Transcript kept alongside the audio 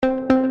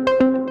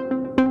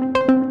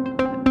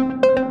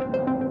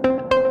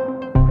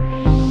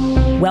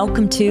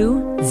Welcome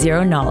to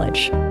Zero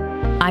Knowledge.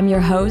 I'm your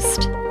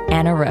host,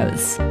 Anna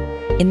Rose.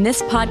 In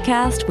this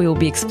podcast, we will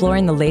be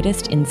exploring the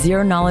latest in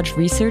zero-knowledge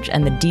research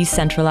and the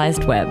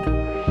decentralized web,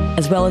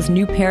 as well as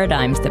new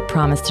paradigms that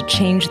promise to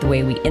change the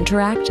way we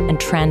interact and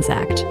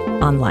transact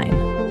online.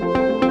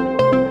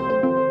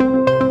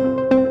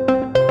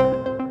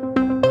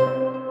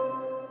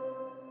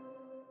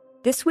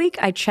 This week,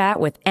 I chat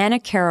with Anna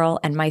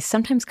Carroll and my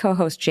sometimes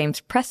co-host James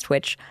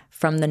Prestwich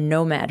from the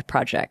Nomad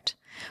project.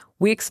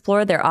 We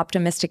explore their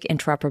optimistic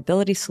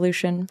interoperability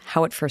solution,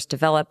 how it first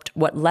developed,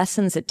 what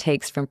lessons it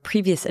takes from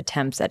previous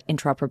attempts at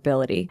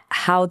interoperability,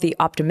 how the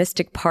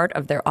optimistic part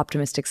of their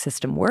optimistic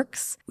system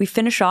works. We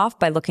finish off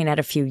by looking at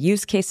a few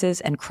use cases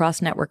and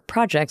cross-network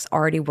projects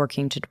already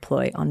working to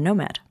deploy on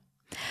Nomad.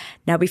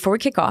 Now, before we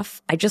kick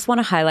off, I just want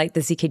to highlight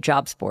the ZK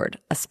Jobs Board,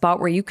 a spot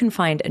where you can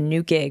find a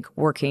new gig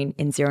working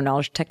in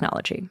zero-knowledge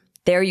technology.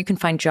 There you can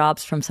find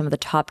jobs from some of the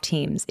top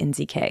teams in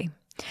ZK.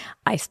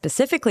 I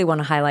specifically want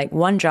to highlight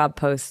one job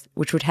post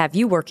which would have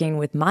you working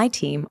with my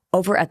team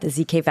over at the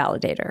ZK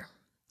Validator.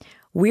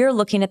 We are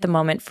looking at the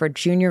moment for a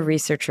junior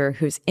researcher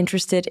who's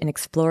interested in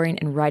exploring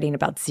and writing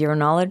about zero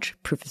knowledge,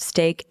 proof of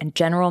stake, and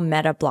general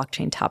meta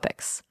blockchain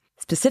topics,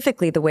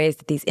 specifically the ways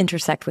that these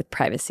intersect with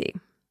privacy.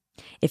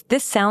 If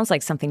this sounds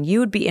like something you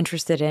would be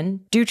interested in,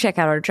 do check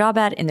out our job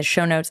ad in the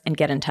show notes and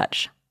get in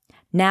touch.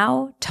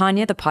 Now,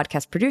 Tanya, the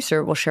podcast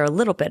producer, will share a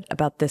little bit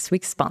about this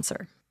week's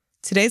sponsor.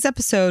 Today's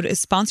episode is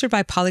sponsored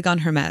by Polygon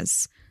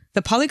Hermes.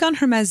 The Polygon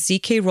Hermes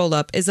ZK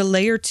Rollup is a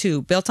layer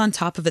 2 built on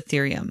top of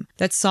Ethereum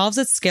that solves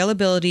its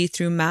scalability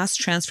through mass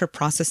transfer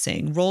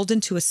processing rolled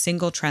into a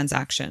single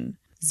transaction.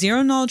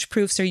 Zero-knowledge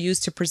proofs are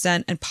used to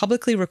present and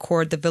publicly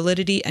record the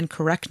validity and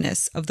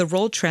correctness of the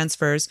rolled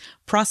transfers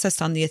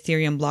processed on the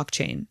Ethereum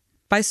blockchain.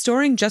 By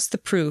storing just the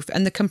proof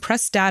and the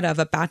compressed data of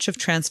a batch of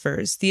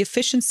transfers, the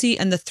efficiency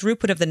and the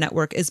throughput of the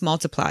network is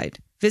multiplied.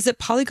 Visit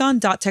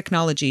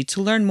polygon.technology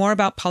to learn more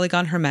about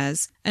Polygon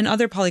Hermes and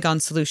other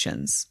Polygon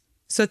solutions.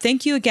 So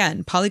thank you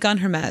again, Polygon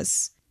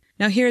Hermes.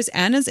 Now here's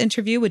Anna's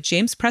interview with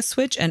James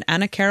Prestwich and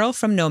Anna Carroll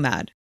from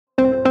Nomad.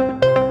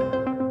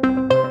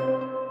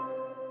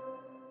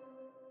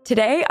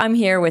 Today, I'm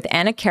here with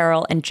Anna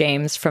Carroll and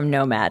James from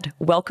Nomad.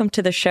 Welcome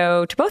to the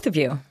show to both of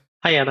you.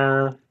 Hi,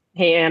 Anna.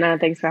 Hey, Anna.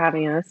 Thanks for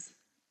having us.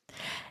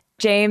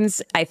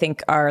 James, I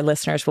think our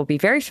listeners will be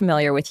very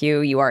familiar with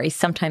you. You are a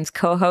sometimes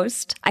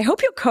co-host. I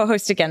hope you'll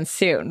co-host again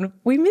soon.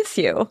 We miss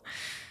you.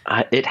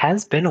 It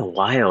has been a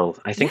while.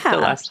 I think the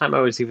last time I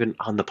was even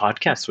on the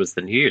podcast was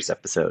the New Year's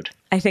episode.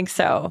 I think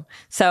so.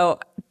 So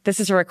this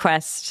is a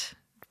request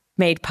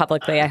made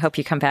publicly. I hope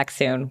you come back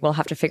soon. We'll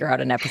have to figure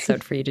out an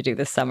episode for you to do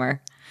this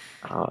summer.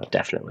 Oh,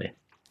 definitely.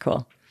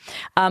 Cool.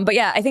 But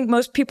yeah, I think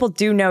most people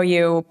do know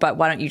you, but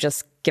why don't you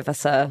just give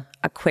us a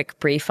quick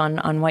brief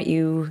on what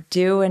you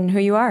do and who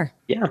you are?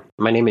 Yeah,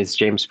 my name is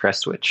James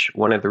Prestwich.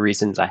 One of the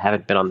reasons I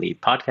haven't been on the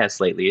podcast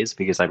lately is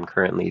because I'm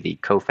currently the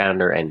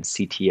co-founder and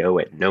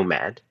CTO at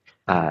Nomad.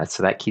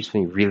 So that keeps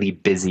me really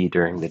busy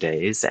during the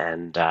days,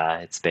 and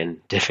it's been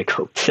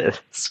difficult to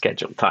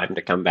schedule time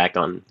to come back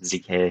on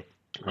ZK,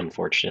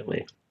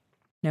 unfortunately.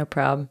 No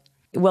problem.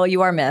 Well,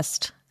 you are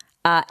missed.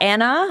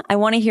 Anna, I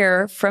want to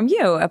hear from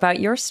you about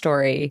your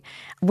story.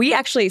 We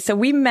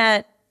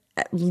met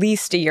at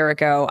least a year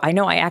ago. I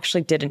know I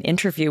actually did an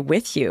interview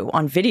with you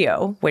on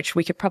video, which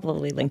we could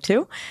probably link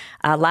to,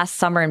 last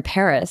summer in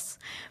Paris.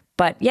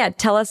 But yeah,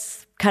 tell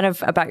us kind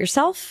of about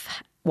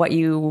yourself, what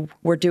you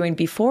were doing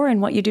before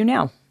and what you do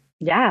now.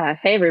 Yeah.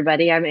 Hey,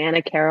 everybody. I'm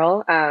Anna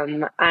Carroll.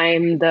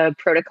 I'm the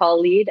protocol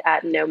lead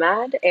at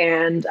Nomad,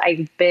 and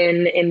I've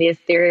been in the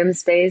Ethereum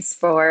space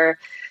for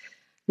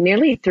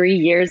nearly 3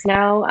 years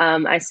now.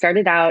 I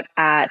started out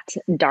at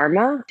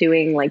Dharma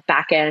doing like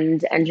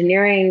back-end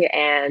engineering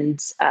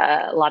and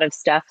a lot of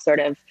stuff sort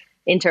of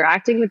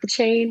interacting with the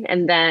chain,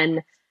 and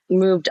then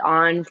moved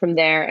on from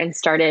there and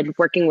started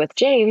working with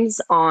James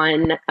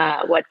on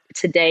what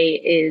today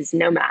is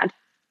Nomad.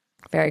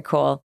 Very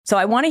cool. So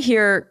I want to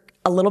hear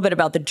a little bit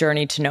about the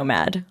journey to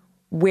Nomad.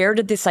 Where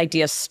did this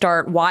idea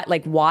start?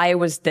 Why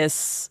was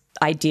this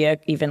idea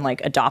even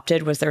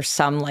adopted? Was there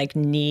some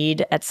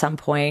need at some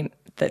point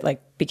that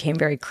became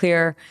very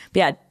clear? But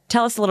yeah,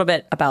 tell us a little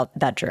bit about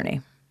that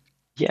journey.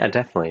 Yeah,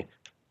 definitely.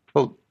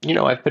 Well,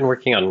 I've been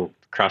working on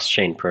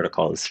cross-chain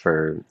protocols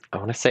for, I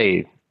want to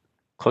say,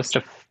 close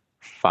to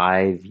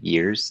 5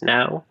 years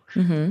now.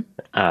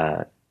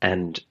 Mm-hmm.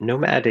 And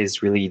Nomad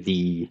is really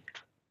the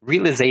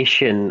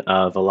realization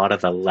of a lot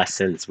of the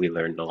lessons we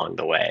learned along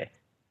the way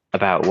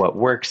about what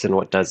works and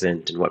what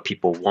doesn't, and what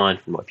people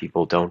want and what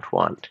people don't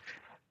want.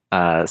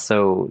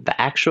 So the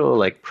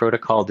actual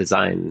protocol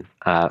design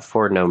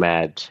for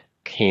Nomad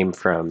came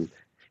from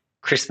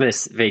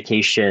Christmas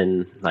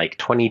vacation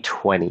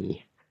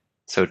 2020.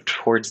 So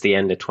towards the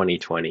end of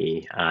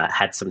 2020,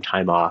 had some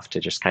time off to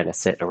just kind of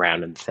sit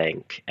around and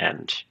think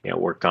and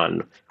work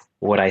on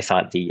what I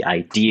thought the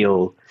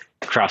ideal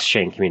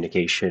cross-chain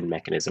communication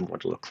mechanism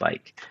would look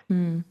like.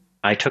 Mm.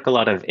 I took a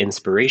lot of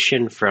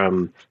inspiration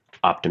from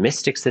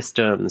optimistic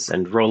systems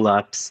and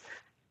roll-ups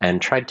and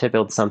tried to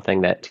build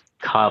something that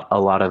caught a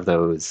lot of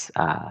those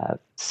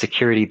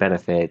security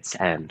benefits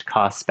and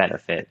cost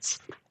benefits.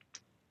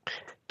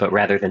 But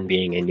rather than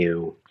being a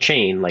new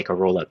chain like a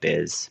rollup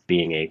is,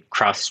 being a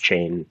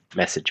cross-chain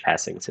message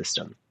passing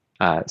system.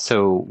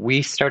 So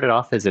we started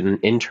off as an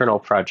internal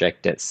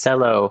project at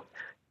Celo,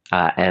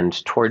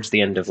 and towards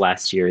the end of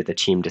last year, the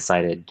team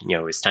decided,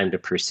 it was time to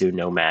pursue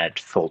Nomad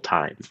full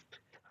time.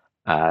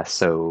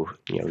 So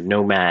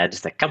Nomad,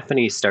 the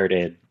company,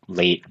 started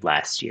late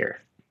last year.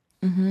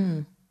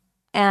 Mm-hmm.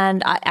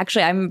 And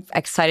I'm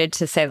excited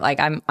to say,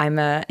 I'm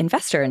an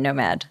investor in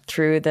Nomad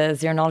through the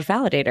Zero Knowledge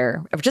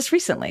Validator. Just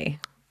recently,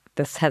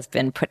 this has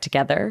been put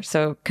together.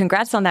 So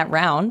congrats on that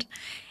round.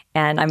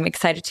 And I'm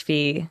excited to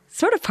be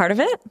sort of part of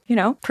it,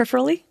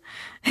 peripherally.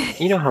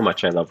 You know how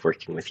much I love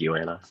working with you,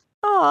 Anna.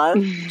 Aw,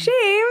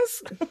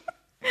 James.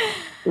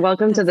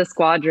 Welcome to the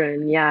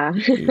squadron. Yeah.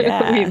 We've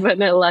been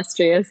an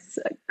illustrious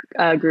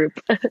group.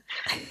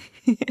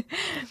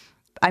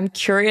 I'm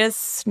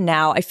curious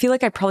now. I feel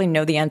like I probably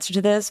know the answer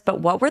to this, but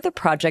what were the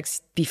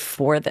projects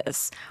before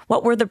this?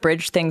 What were the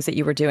bridge things that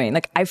you were doing?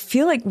 I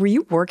feel like, were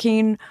you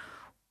working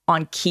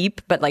on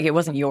Keep, but it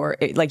wasn't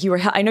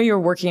I know you were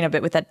working a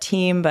bit with that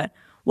team, but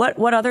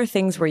what other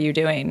things were you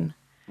doing?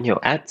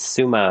 At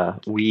Summa,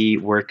 we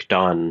worked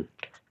on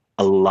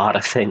a lot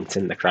of things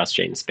in the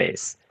cross-chain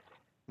space.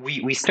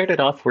 We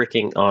started off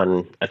working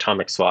on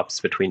atomic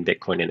swaps between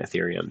Bitcoin and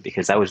Ethereum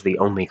because that was the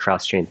only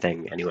cross-chain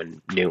thing anyone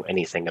knew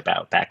anything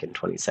about back in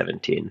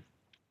 2017.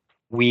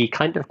 We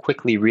kind of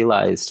quickly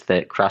realized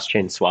that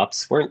cross-chain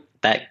swaps weren't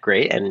that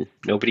great and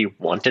nobody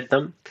wanted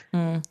them,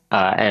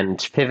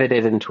 and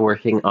pivoted into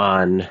working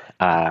on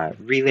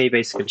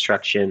relay-based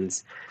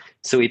constructions.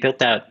 So we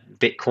built out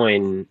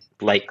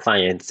Bitcoin-like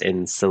clients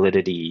in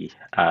Solidity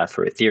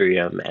for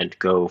Ethereum and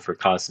Go for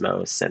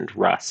Cosmos and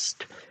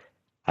Rust.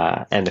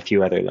 And a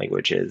few other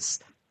languages.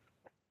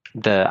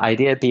 The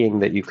idea being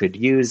that you could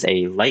use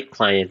a light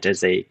client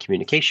as a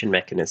communication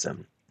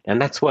mechanism.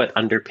 And that's what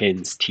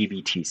underpins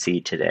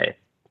TBTC today.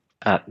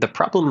 The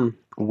problem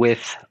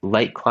with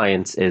light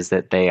clients is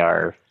that they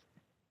are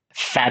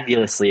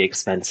fabulously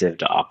expensive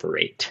to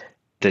operate.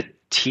 The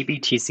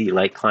TBTC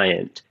light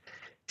client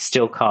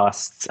still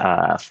costs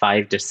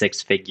 5 to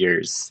 6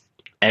 figures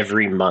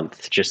every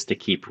month just to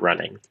keep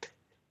running.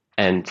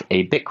 And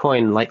a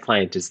Bitcoin light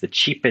client is the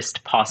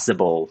cheapest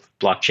possible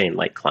blockchain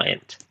light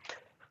client.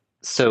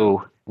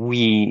 So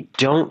we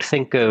don't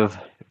think of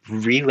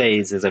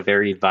relays as a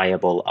very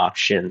viable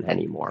option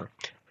anymore.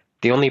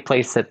 The only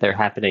place that they're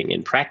happening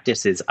in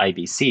practice is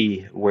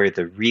IBC, where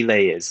the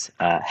relay is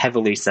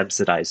heavily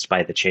subsidized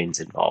by the chains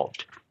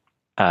involved.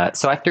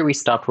 So after we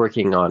stopped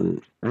working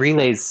on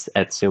relays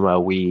at Summa,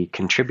 we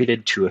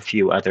contributed to a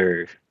few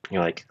other,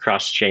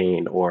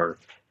 cross-chain or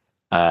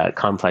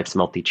complex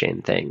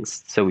multi-chain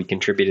things. So we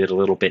contributed a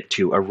little bit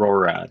to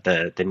Aurora,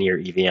 the near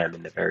EVM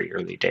in the very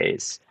early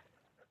days.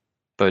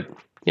 But,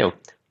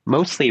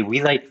 mostly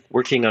we like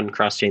working on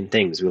cross-chain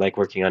things. We like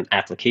working on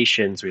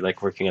applications. We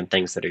like working on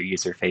things that are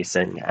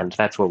user-facing. And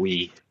that's what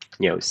we,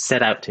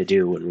 set out to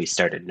do when we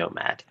started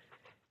Nomad.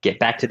 Get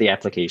back to the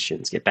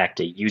applications, get back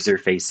to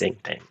user-facing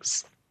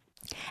things.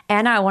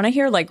 Anna, I want to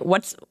hear,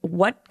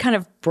 what kind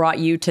of brought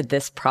you to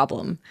this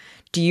problem?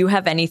 Do you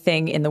have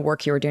anything in the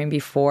work you were doing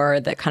before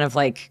that kind of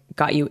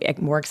got you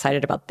more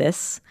excited about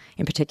this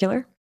in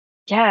particular?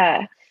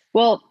 Yeah.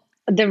 Well,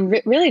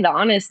 the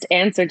honest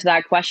answer to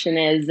that question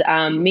is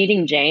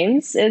meeting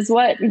James is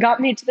what got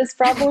me to this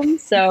problem.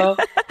 So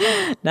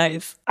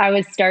nice. I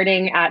was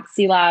starting at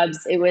C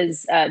Labs. It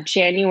was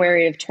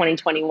January of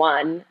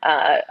 2021,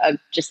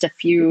 just a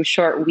few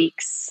short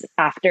weeks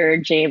after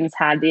James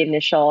had the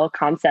initial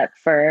concept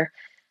for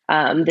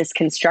this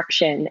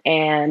construction.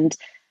 And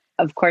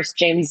of course,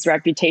 James'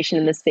 reputation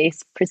in the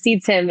space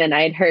precedes him, and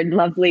I had heard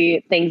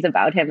lovely things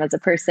about him as a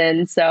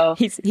person. So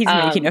he's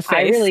making a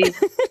face.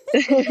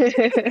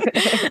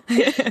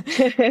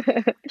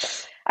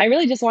 I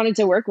really just wanted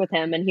to work with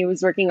him, and he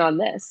was working on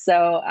this.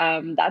 So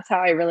that's how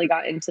I really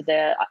got into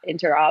the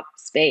interop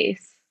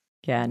space.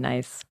 Yeah,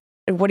 nice.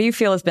 What do you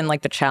feel has been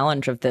the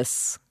challenge of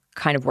this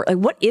kind of work?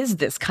 What is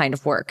this kind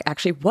of work?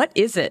 Actually, what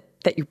is it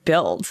that you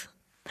build?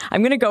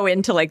 I'm going to go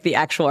into the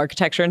actual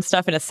architecture and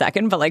stuff in a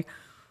second, but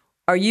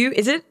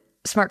is it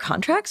smart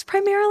contracts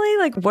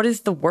primarily? What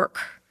is the work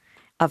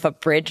of a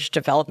bridge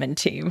development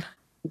team?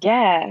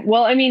 Yeah.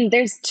 Well,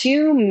 there's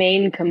two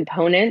main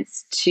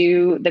components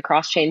to the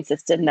cross-chain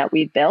system that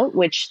we built,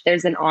 which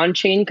there's an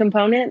on-chain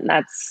component.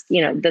 That's,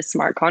 the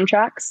smart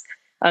contracts.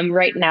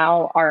 Right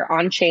now, our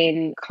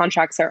on-chain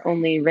contracts are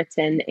only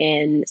written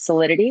in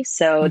Solidity,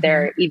 so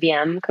they're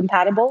EVM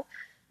compatible,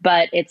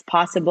 but it's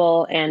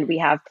possible, and we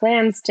have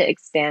plans to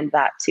expand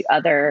that to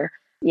other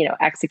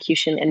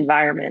execution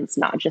environments,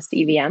 not just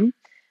EVM.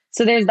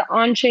 So there's the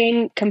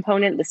on-chain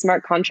component, the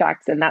smart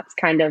contracts, and that's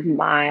kind of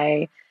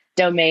my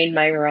domain,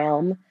 my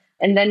realm.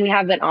 And then we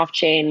have an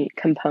off-chain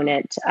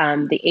component,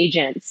 the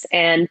agents.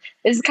 And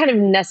this is kind of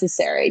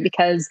necessary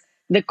because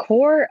the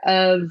core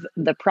of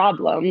the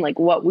problem,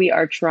 what we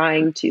are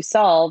trying to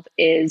solve,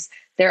 is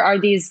there are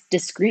these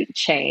discrete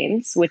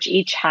chains, which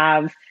each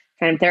have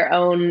kind of their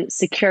own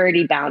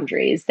security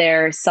boundaries.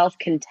 They're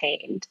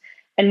self-contained.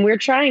 And we're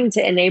trying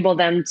to enable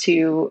them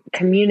to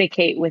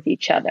communicate with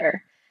each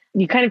other.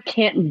 You kind of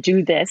can't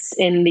do this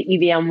in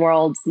the EVM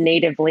world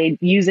natively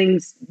using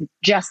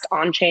just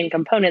on-chain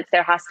components.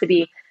 There has to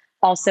be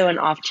also an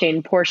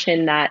off-chain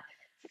portion that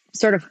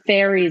sort of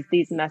ferries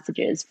these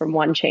messages from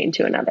one chain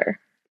to another.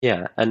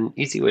 Yeah, an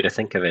easy way to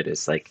think of it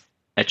is like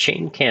a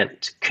chain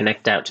can't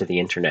connect out to the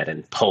internet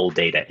and pull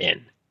data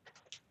in.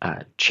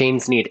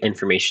 Chains need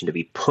information to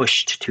be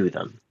pushed to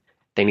them.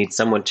 They need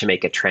someone to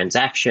make a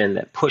transaction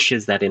that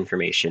pushes that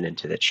information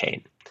into the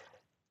chain.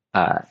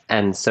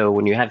 And so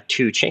when you have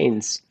two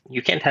chains,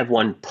 you can't have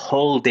one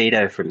pull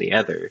data from the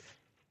other.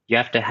 You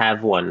have to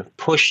have one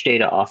push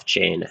data off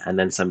chain and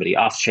then somebody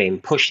off chain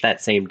push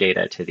that same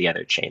data to the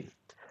other chain.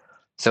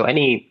 So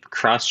any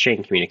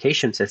cross-chain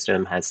communication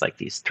system has like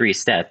these three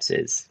steps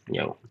is,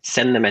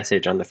 send the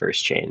message on the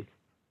first chain.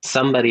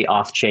 Somebody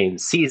off chain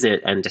sees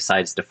it and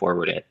decides to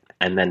forward it.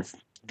 And then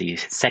the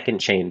second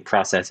chain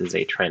processes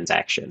a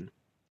transaction.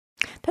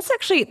 That's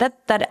actually,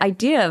 that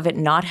idea of it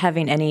not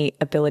having any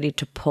ability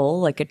to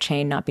pull, like a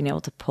chain not being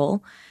able to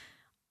pull.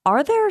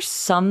 Are there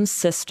some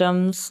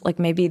systems, like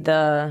maybe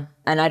and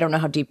I don't know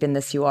how deep in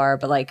this you are,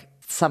 but like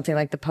something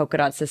like the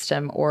Polkadot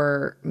system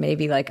or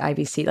maybe like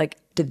IBC, like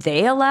do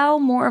they allow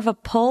more of a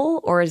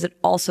pull, or is it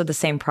also the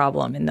same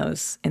problem in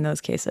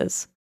those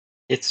cases?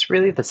 It's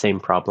really the same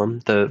problem.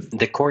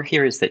 The core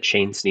here is that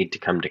chains need to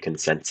come to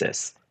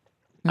consensus.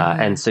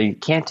 And so you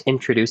can't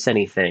introduce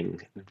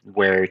anything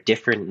where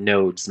different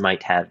nodes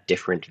might have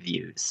different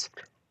views.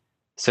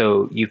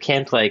 So you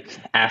can't like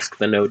ask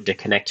the node to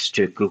connect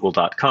to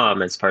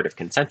google.com as part of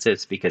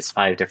consensus because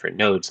 5 different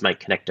nodes might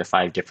connect to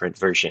 5 different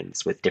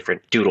versions with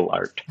different doodle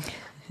art.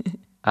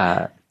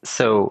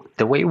 So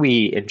the way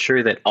we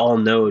ensure that all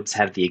nodes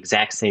have the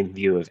exact same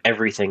view of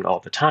everything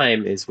all the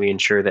time is we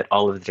ensure that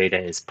all of the data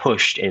is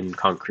pushed in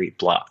concrete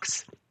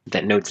blocks,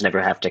 that nodes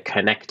never have to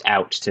connect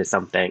out to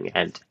something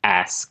and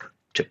ask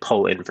to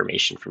pull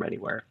information from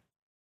anywhere.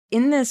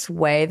 In this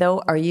way,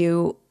 though, are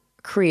you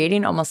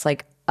creating almost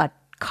like a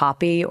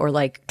copy or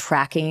like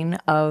tracking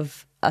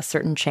of a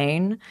certain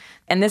chain?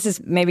 And this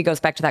is maybe goes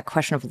back to that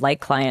question of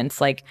light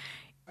clients. Like,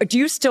 do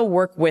you still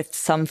work with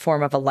some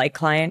form of a light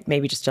client,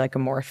 maybe just like a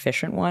more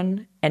efficient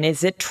one? And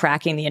is it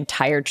tracking the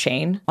entire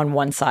chain on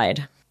one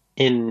side?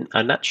 In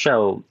a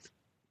nutshell,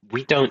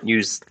 we don't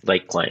use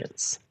light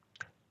clients.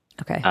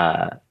 Okay.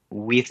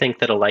 We think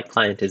that a light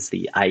client is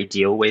the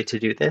ideal way to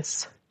do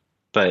this,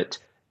 but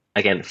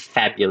again,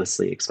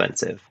 fabulously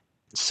expensive.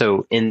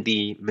 So in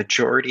the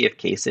majority of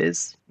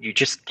cases, you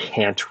just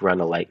can't run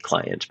a light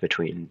client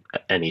between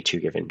any two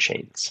given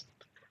chains.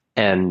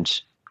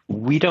 And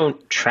we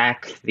don't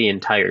track the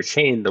entire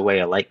chain the way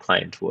a light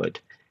client would.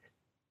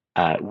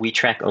 We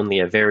track only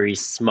a very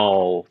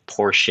small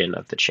portion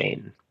of the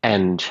chain.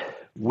 And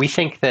we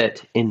think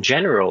that in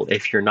general,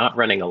 if you're not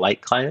running a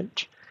light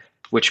client,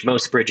 which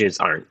most bridges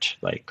aren't,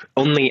 like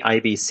only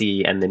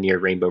IBC and the Near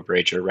Rainbow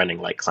Bridge are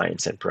running light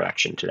clients in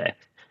production today.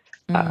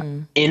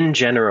 In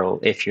general,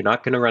 if you're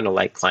not going to run a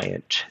light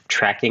client,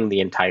 tracking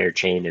the entire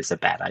chain is a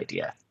bad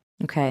idea.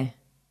 Okay.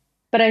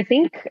 But I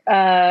think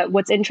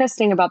what's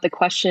interesting about the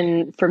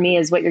question for me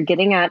is what you're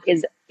getting at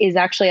is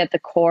actually at the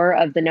core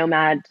of the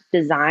Nomad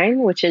design,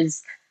 which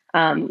is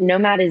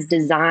Nomad is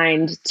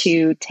designed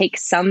to take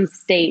some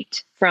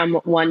state from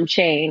one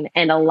chain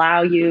and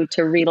allow you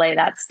to relay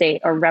that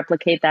state or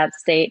replicate that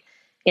state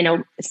in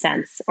a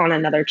sense on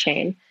another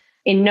chain.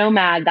 In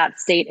Nomad, that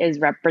state is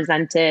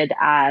represented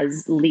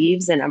as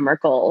leaves in a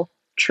Merkle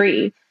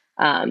tree.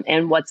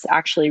 And what's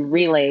actually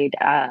relayed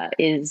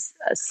is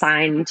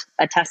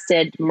a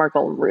tested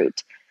Merkle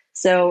root.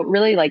 So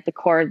really like the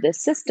core of this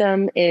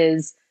system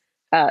is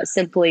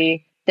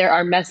simply there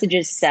are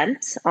messages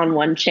sent on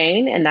one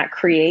chain and that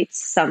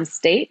creates some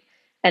state.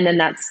 And then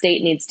that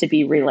state needs to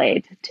be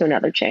relayed to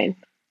another chain.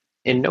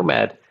 In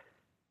Nomad,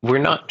 we're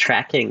not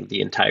tracking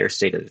the entire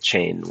state of the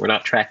chain. We're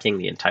not tracking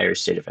the entire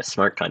state of a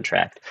smart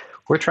contract.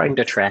 We're trying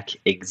to track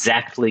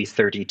exactly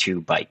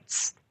 32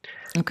 bytes.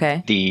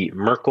 Okay. The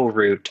Merkle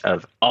root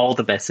of all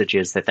the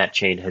messages that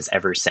chain has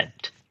ever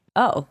sent.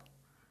 Oh.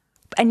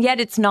 And yet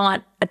it's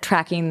not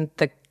tracking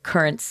the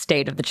current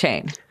state of the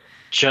chain.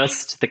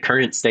 Just the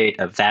current state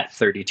of that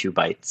 32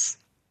 bytes.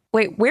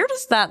 Wait, where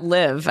does that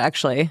live,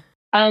 actually?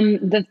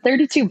 The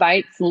 32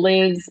 bytes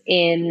lives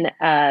in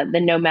the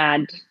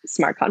Nomad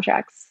smart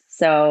contracts.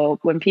 So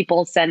when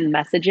people send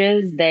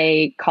messages,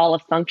 they call a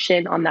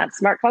function on that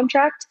smart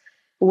contract,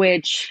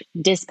 which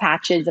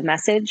dispatches a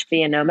message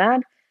via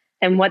Nomad.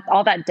 And what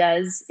all that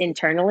does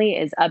internally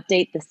is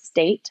update the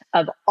state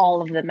of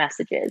all of the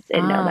messages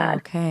in Nomad.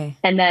 Okay.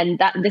 And then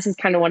this is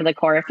kind of one of the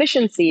core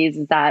efficiencies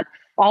is that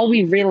all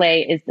we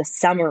relay is the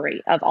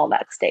summary of all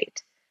that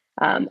state.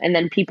 And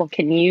then people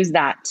can use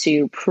that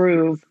to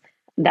prove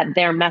that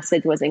their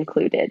message was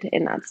included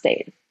in that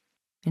state.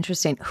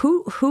 Interesting.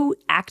 Who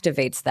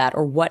activates that,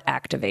 or what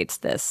activates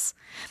this?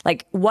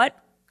 Like what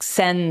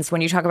sends, when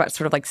you talk about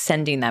sort of like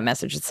sending that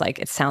message, it's like,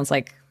 it sounds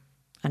like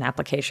an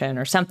application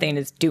or something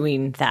is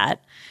doing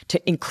that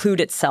to include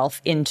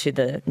itself into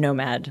the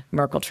Nomad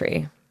Merkle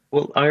tree?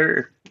 Well,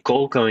 our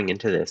goal going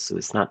into this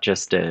was not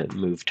just to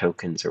move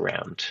tokens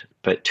around,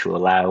 but to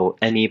allow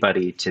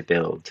anybody to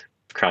build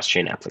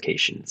cross-chain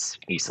applications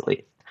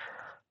easily.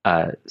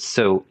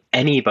 So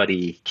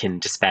anybody can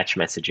dispatch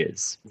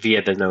messages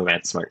via the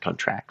Nomad smart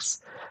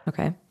contracts.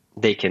 Okay.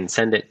 They can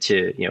send it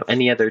to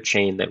any other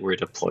chain that we're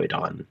deployed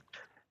on.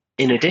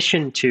 In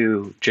addition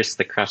to just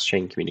the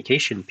cross-chain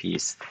communication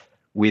piece,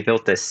 we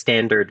built a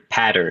standard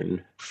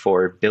pattern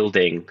for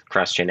building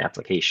cross-chain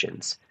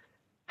applications.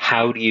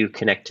 How do you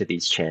connect to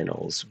these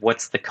channels?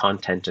 What's the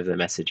content of the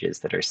messages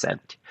that are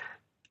sent?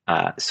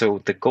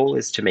 So the goal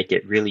is to make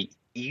it really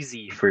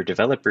easy for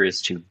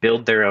developers to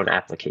build their own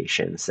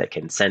applications that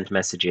can send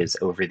messages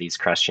over these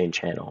cross-chain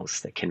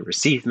channels, that can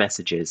receive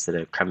messages that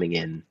are coming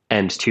in,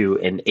 and to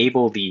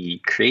enable the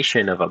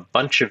creation of a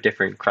bunch of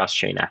different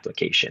cross-chain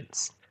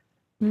applications.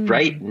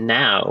 Right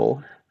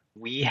now,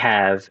 we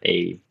have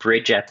a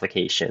bridge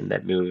application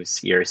that moves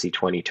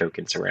ERC20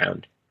 tokens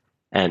around,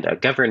 and a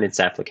governance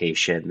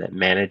application that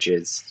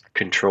manages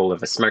control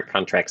of a smart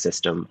contract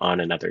system on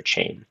another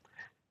chain.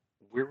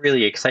 We're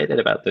really excited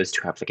about those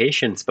two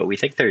applications, but we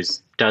think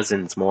there's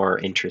dozens more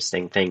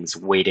interesting things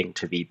waiting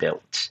to be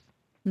built.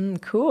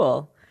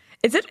 Cool.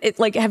 Is it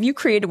like, have you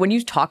created, when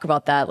you talk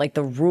about that, like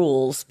the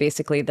rules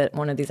basically that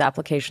one of these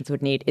applications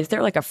would need, is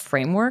there like a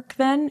framework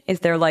then? Is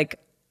there like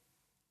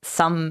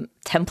some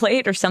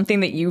template or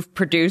something that you've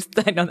produced?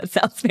 I know that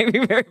sounds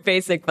maybe very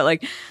basic, but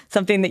like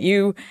something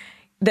that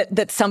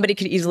that somebody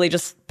could easily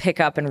just pick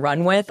up and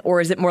run with?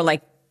 Or is it more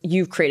like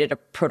you've created a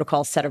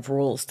protocol set of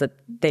rules that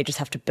they just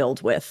have to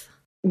build with?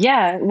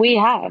 Yeah, we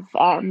have.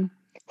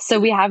 So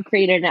we have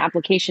created an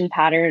application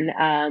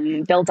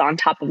pattern built on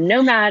top of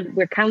Nomad.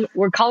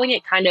 We're calling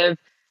it kind of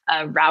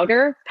a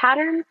router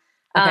pattern,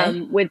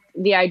 with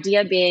the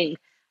idea being,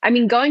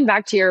 going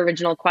back to your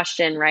original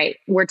question, right?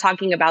 We're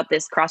talking about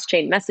this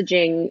cross-chain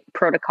messaging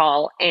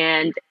protocol,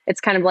 and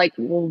it's kind of like,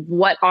 well,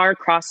 what are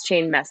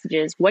cross-chain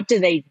messages? What do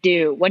they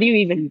do? What do you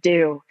even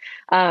do?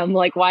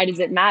 Why does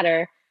it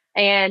matter?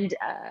 And,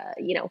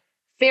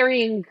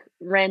 varying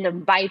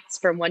random bytes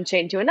from one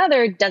chain to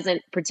another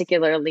doesn't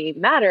particularly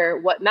matter.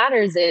 What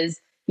matters is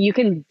you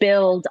can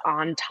build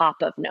on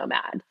top of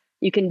Nomad.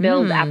 You can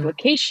build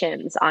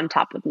applications on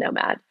top of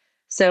Nomad.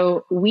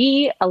 So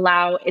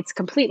it's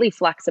completely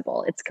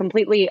flexible. It's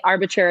completely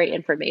arbitrary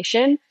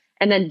information.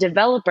 And then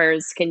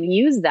developers can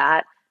use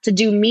that to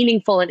do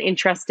meaningful and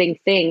interesting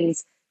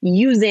things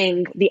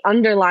using the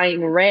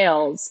underlying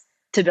rails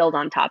to build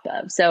on top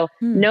of. So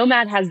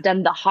Nomad has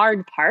done the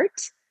hard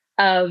part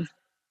of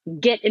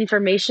get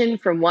information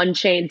from one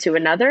chain to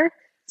another.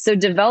 So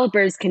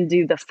developers can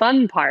do the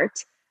fun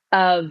part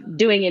of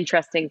doing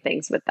interesting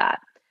things with that.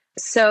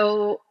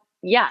 So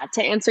yeah,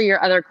 to answer your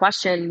other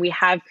question, we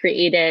have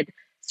created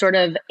sort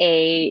of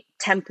a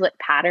template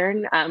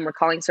pattern. We're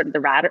calling sort of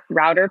the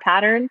router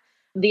pattern.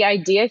 The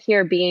idea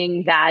here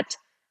being that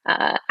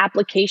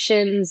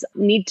applications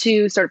need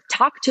to sort of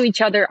talk to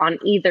each other on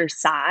either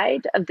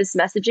side of this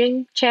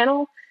messaging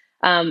channel.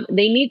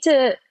 They need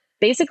to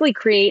basically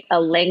create a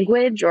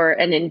language or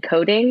an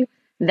encoding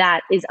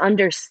that is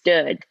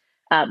understood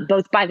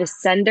both by the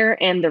sender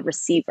and the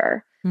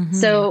receiver.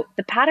 So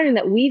the pattern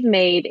that we've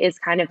made is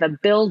kind of a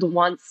build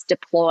once,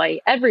 deploy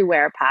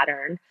everywhere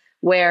pattern,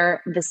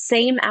 where the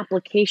same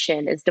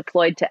application is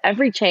deployed to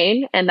every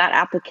chain, and that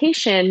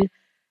application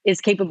is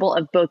capable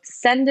of both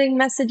sending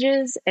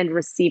messages and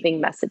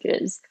receiving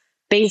messages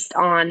based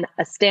on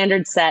a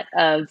standard set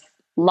of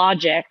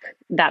logic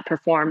that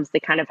performs the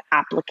kind of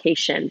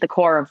application, the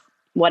core of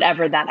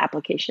whatever that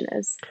application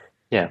is.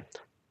 Yeah.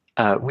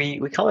 We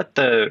call it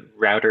the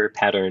router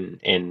pattern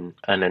in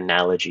an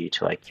analogy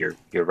to like your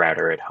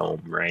router at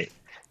home, right?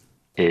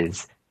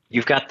 Is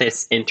you've got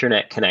this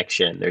internet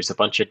connection. There's a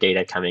bunch of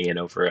data coming in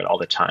over it all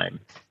the time.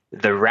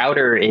 The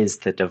router is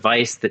the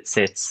device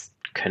that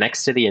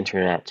connects to the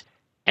internet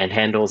and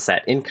handles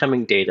that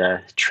incoming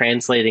data,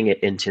 translating it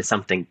into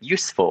something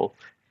useful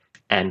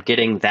and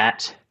getting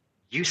that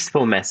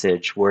useful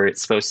message where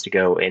it's supposed to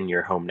go in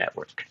your home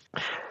network.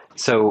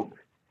 So,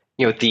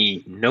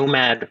 the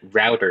Nomad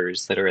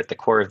routers that are at the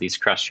core of these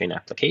cross-chain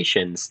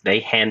applications, they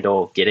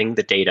handle getting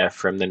the data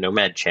from the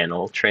Nomad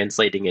channel,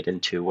 translating it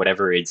into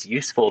whatever is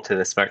useful to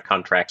the smart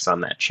contracts on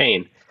that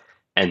chain,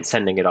 and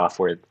sending it off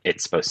where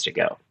it's supposed to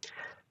go.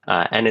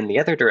 And in the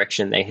other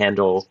direction, they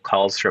handle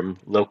calls from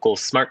local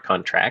smart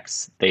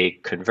contracts. They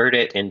convert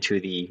it into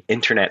the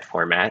internet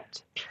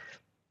format,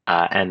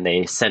 and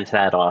they send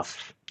that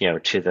off,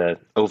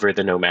 over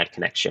the Nomad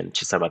connection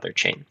to some other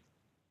chain.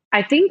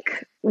 I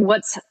think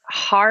what's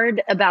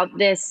hard about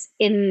this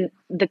in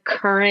the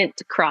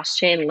current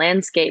cross-chain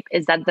landscape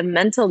is that the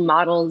mental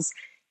models,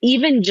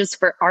 even just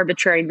for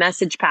arbitrary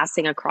message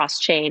passing across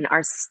chain,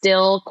 are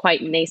still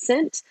quite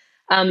nascent.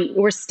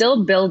 We're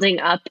still building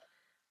up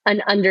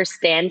an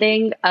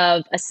understanding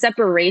of a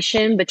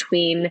separation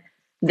between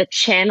the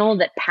channel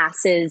that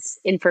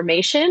passes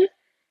information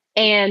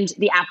and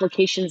the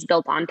applications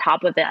built on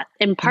top of it.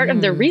 And part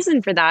of the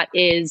reason for that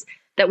is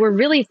that we're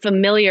really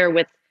familiar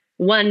with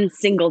one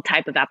single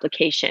type of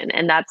application,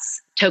 and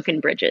that's token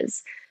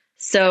bridges.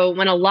 So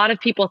when a lot of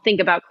people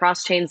think about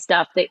cross-chain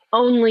stuff, they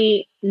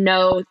only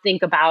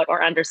think about,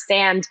 or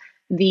understand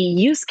the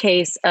use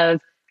case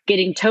of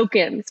getting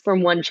tokens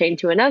from one chain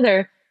to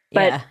another.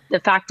 But the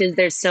fact is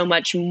there's so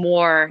much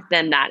more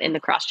than that in the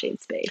cross-chain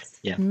space.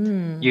 Yeah.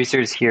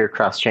 Users hear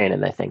cross-chain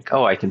and they think,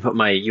 oh, I can put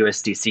my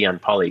USDC on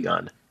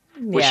Polygon,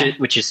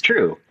 which is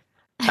true.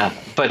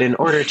 But in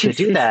order to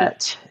do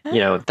that,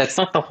 that's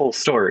not the whole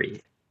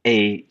story.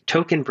 A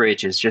token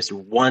bridge is just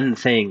one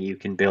thing you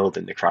can build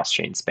in the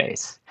cross-chain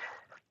space.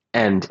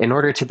 And in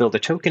order to build a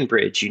token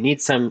bridge, you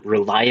need some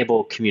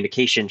reliable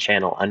communication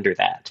channel under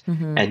that.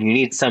 And you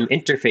need some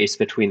interface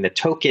between the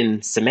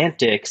token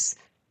semantics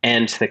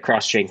and the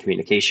cross-chain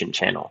communication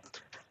channel.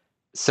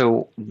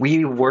 So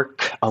we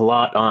work a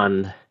lot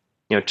on,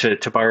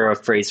 to borrow a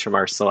phrase from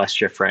our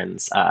Celestia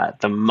friends,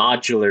 the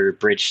modular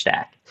bridge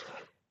stack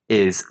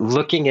is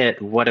looking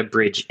at what a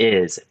bridge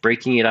is,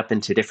 breaking it up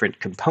into different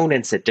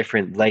components at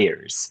different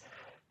layers.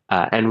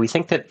 And we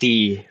think that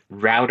the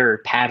router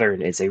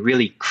pattern is a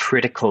really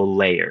critical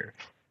layer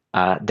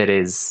that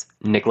is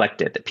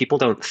neglected, that people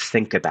don't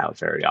think about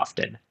very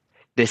often.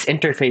 This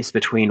interface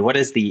between what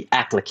is the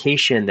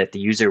application that the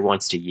user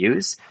wants to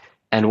use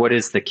and what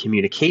is the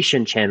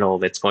communication channel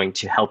that's going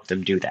to help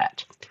them do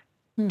that.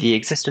 The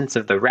existence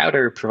of the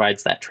router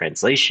provides that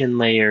translation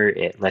layer.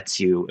 It lets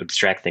you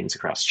abstract things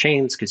across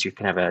chains because you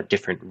can have a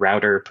different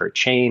router per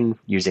chain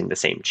using the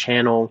same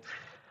channel.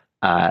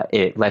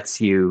 It lets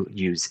you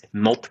use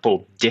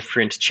multiple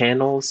different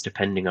channels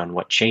depending on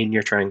what chain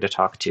you're trying to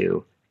talk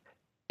to.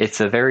 It's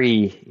a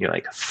very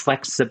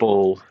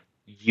flexible,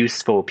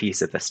 useful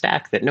piece of the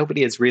stack that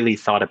nobody has really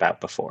thought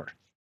about before.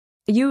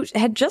 You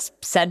had just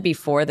said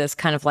before this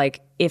kind of like,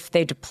 if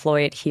they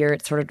deploy it here,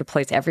 it sort of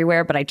deploys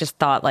everywhere. But I just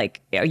thought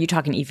are you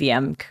talking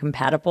EVM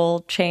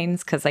compatible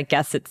chains? Because I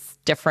guess it's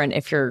different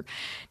if you're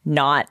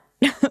not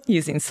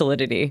using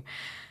Solidity.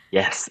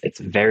 Yes, it's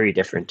very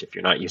different if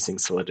you're not using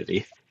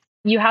Solidity.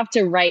 You have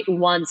to write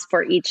once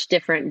for each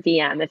different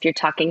VM if you're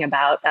talking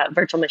about a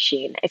virtual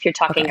machine, if you're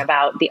talking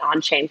about the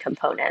on-chain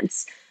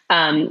components.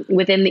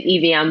 Within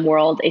the EVM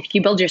world, if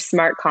you build your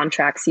smart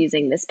contracts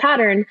using this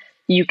pattern,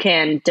 you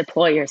can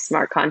deploy your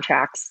smart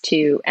contracts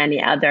to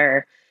any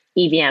other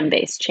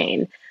EVM-based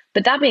chain.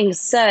 But that being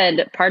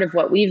said, part of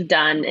what we've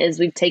done is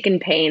we've taken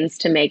pains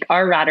to make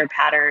our router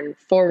pattern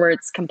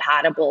forwards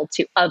compatible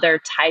to other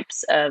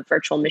types of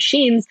virtual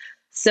machines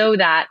so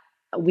that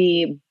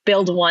we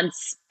build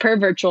once per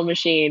virtual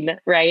machine,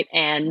 right?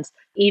 And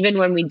even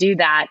when we do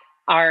that,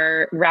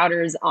 our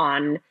routers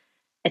on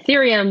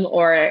Ethereum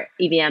or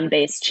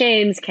EVM-based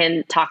chains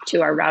can talk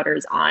to our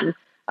routers on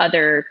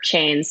other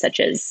chains, such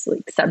as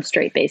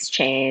substrate-based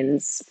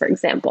chains, for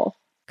example.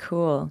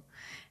 Cool.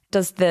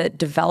 Does the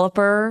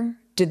developer,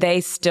 do they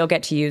still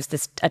get to use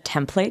a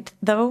template,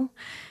 though?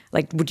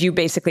 Would you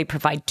basically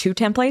provide two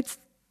templates,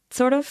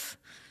 sort of?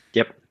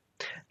 Yep.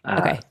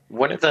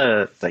 One of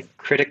the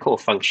critical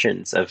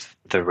functions of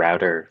the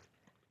router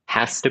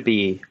has to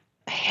be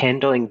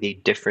handling the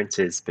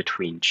differences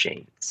between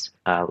chains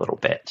a little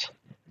bit.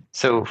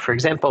 So, for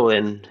example,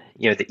 in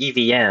the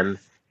EVM,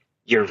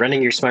 you're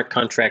running your smart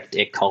contract,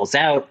 it calls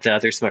out, the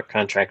other smart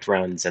contract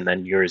runs, and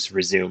then yours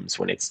resumes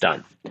when it's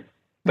done.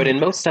 But in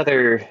most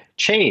other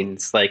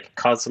chains, like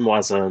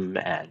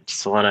CosmWasm and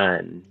Solana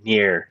and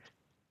Near,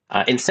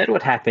 instead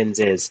what happens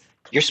is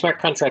your smart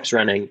contract's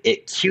running,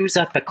 it queues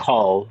up a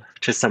call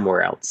to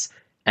somewhere else.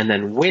 And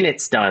then when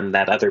it's done,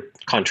 that other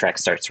contract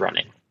starts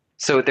running.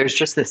 So there's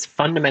just this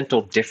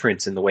fundamental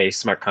difference in the way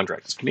smart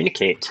contracts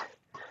communicate.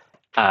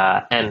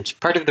 And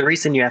part of the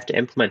reason you have to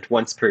implement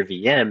once per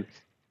VM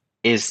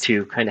is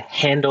to kind of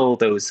handle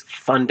those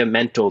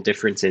fundamental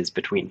differences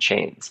between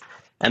chains.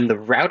 And the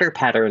router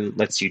pattern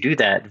lets you do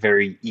that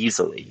very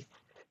easily.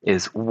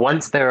 Is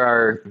once there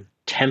are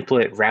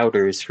template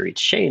routers for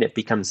each chain, it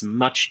becomes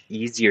much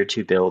easier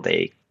to build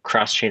a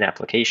cross-chain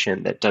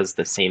application that does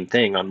the same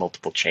thing on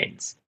multiple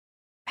chains.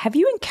 Have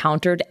you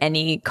encountered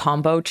any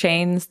combo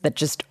chains that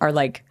just are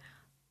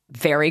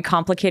very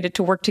complicated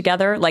to work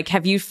together?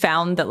 Have you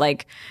found that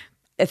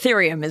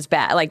Ethereum is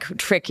bad,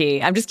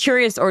 tricky? I'm just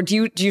curious, or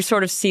do you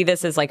sort of see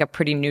this as a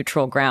pretty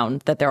neutral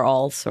ground, that they're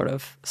all sort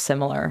of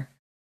similar?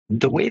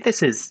 The way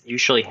this is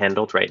usually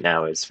handled right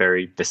now is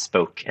very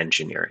bespoke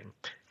engineering.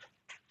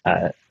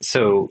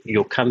 So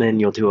you'll come in,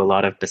 you'll do a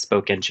lot of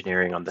bespoke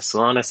engineering on the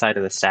Solana side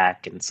of the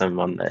stack and some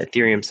on the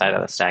Ethereum side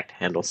of the stack to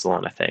handle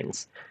Solana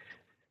things.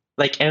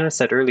 Like Anna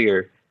said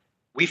earlier,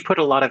 we've put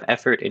a lot of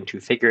effort into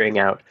figuring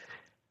out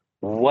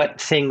what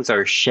things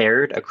are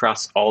shared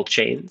across all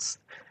chains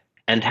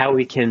and how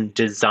we can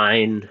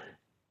design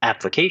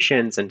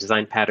applications and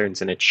design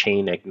patterns in a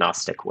chain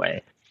agnostic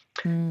way.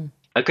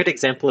 A good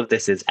example of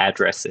this is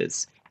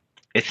addresses.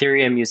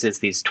 Ethereum uses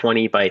these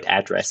 20-byte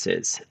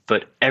addresses,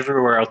 but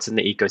everywhere else in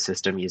the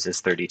ecosystem uses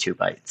 32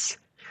 bytes.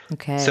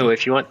 Okay. So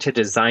if you want to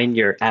design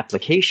your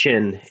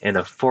application in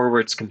a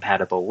forwards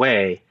compatible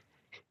way,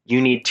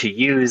 you need to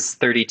use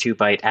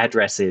 32-byte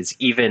addresses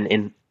even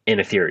in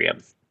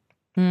Ethereum.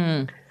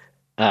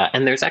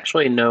 And there's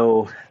actually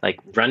no like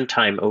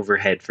runtime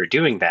overhead for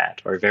doing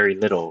that, or very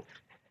little.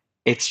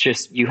 It's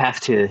just you have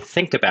to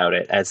think about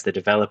it as the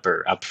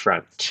developer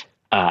upfront,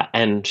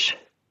 and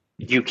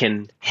you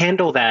can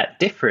handle that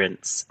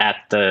difference at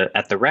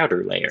the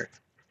router layer.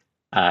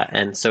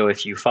 And so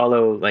if you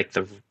follow like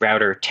the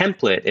router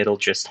template, it'll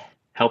just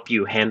help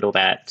you handle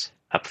that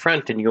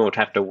upfront, and you won't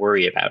have to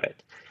worry about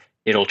it.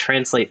 It'll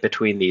translate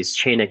between these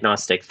chain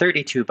agnostic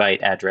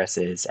 32-byte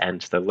addresses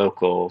and the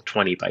local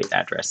 20-byte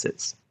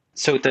addresses.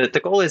 So the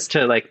goal is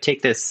to like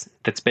take this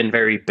that's been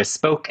very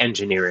bespoke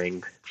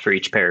engineering for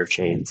each pair of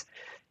chains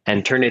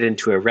and turn it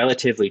into a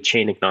relatively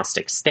chain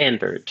agnostic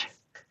standard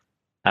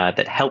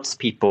that helps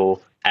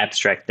people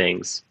abstract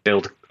things,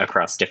 build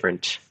across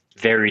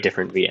very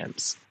different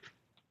VMs.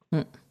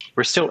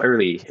 We're still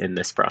early in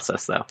this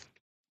process, though.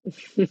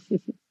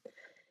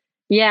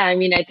 Yeah, I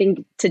mean, I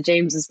think to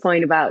James's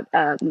point about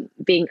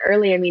being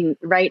early, I mean,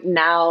 right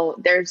now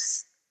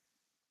there's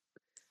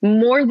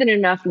more than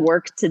enough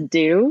work to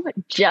do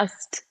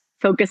just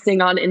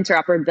focusing on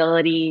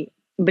interoperability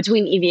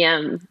between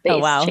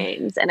EVM-based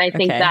chains. And I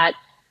think that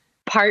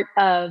part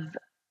of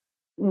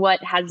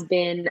what has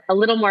been a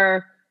little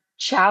more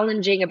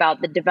challenging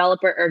about the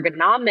developer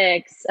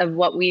ergonomics of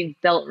what we've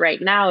built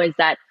right now is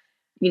that,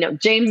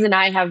 James and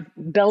I have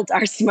built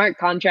our smart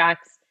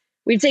contracts.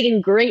 We've taken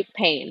great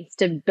pains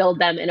to build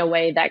them in a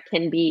way that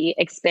can be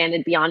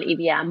expanded beyond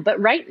EVM. But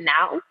right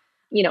now,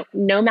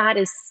 Nomad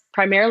is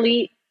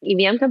primarily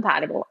EVM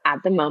compatible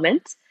at the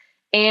moment.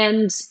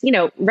 And,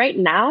 right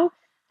now,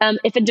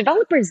 if a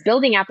developer is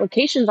building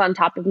applications on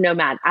top of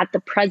Nomad at the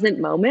present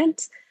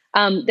moment,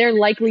 they're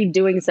likely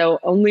doing so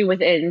only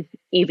within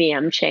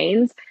EVM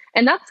chains.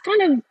 And that's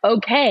kind of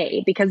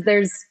okay because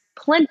there's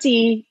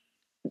plenty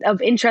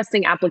of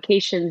interesting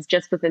applications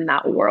just within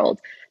that world.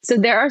 So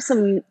there are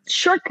some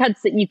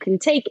shortcuts that you can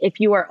take if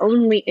you are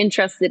only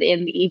interested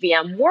in the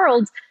EVM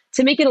world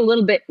to make it a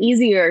little bit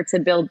easier to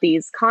build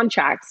these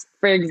contracts.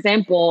 For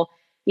example,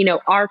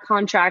 our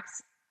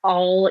contracts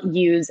all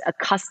use a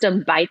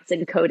custom bytes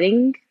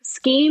encoding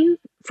scheme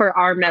for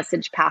our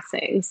message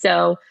passing.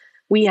 So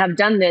we have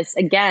done this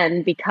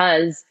again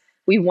because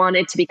we want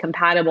it to be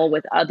compatible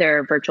with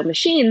other virtual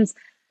machines,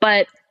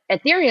 but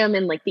Ethereum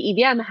and like the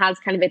EVM has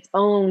kind of its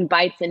own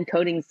bytes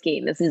encoding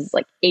scheme. This is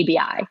like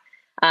ABI.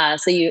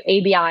 So you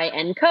ABI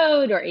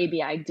encode or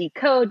ABI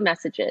decode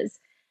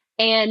messages.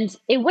 And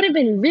it would have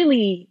been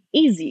really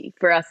easy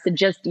for us to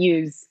just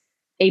use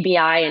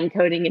ABI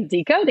encoding and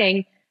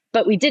decoding,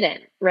 but we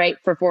didn't, right?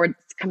 For forward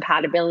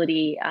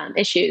compatibility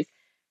issues.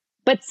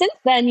 But since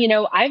then,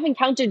 I've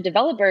encountered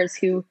developers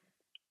who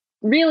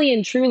really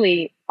and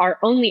truly are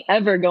only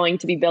ever going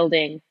to be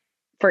building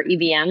for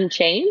EVM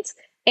chains.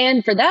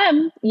 And for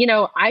them,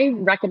 I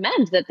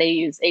recommend that they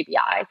use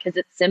ABI because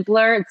it's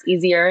simpler, it's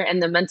easier,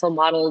 and the mental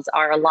models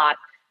are a lot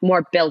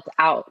more built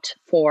out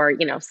for,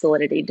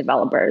 Solidity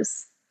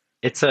developers.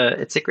 It's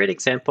a great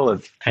example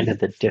of kind of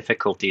the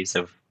difficulties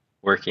of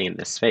working in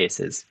this space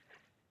is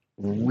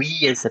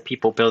we as the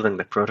people building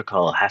the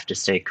protocol have to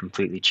stay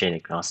completely chain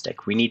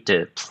agnostic. We need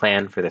to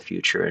plan for the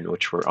future in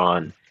which we're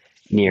on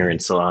Near and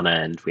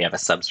Solana, and we have a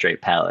substrate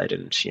palette,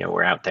 and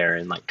we're out there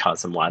in like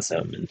Cosm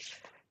Wasm.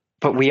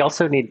 But we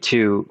also need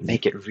to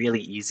make it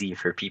really easy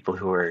for people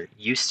who are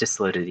used to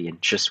Solidity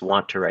and just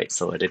want to write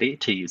Solidity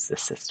to use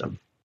this system.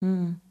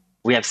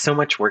 We have so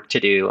much work to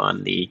do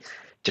on the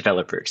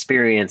developer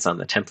experience, on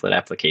the template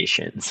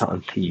applications,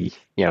 on the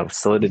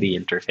Solidity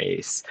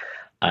interface.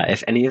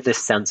 If any of this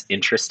sounds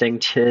interesting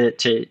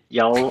to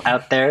y'all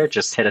out there,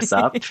 just hit us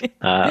up.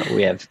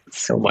 We have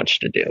so much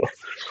to do.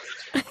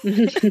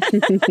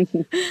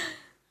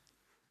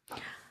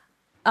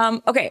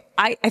 Okay,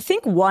 I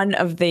think one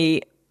of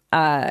the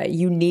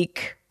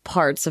unique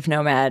parts of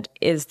Nomad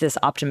is this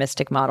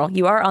optimistic model.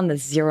 You are on the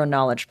Zero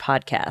Knowledge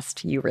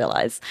podcast, you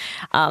realize.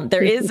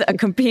 There is a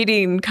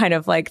competing kind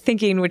of like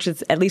thinking, which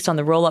is at least on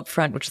the rollup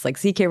front, which is like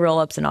ZK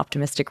rollups and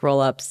optimistic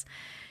rollups.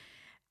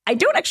 I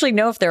don't actually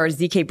know if there are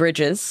ZK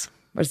bridges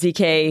or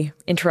ZK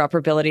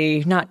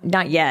interoperability.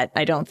 Not yet,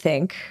 I don't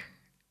think.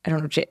 I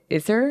don't know.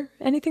 Is there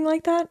anything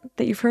like that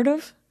you've heard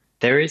of?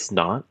 There is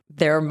not.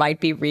 There might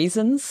be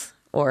reasons,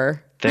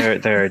 or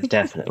there are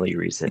definitely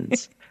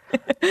reasons.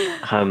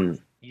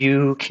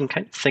 You can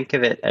kind of think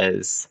of it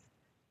as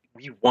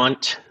we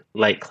want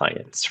light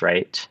clients,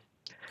 right?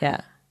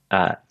 Yeah.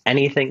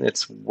 Anything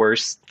that's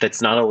worse,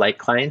 that's not a light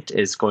client,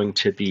 is going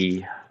to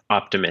be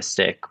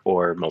optimistic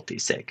or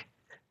multisig.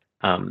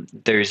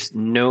 There's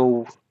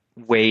no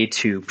way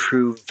to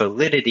prove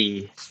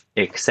validity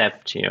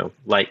except,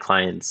 light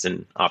clients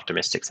and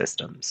optimistic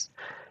systems.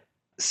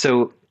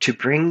 So to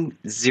bring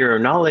Zero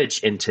Knowledge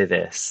into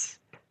this,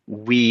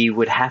 we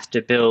would have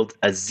to build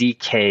a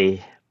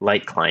ZK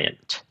light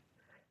client.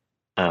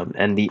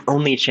 And the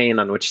only chain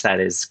on which that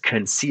is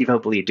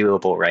conceivably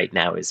doable right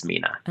now is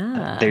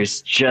Mina.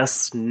 There's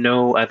just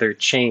no other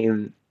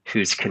chain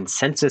whose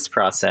consensus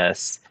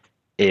process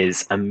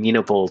is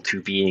amenable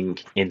to being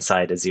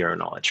inside a Zero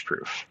Knowledge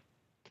proof.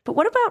 But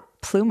what about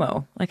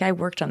Plumo? Like I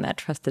worked on that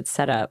trusted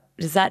setup.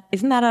 Isn't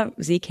that a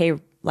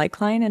ZK light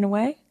client in a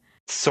way?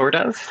 Sort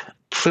of.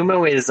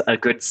 Plumo is a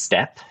good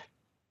step.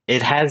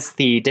 It has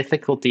the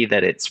difficulty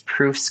that its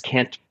proofs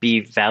can't be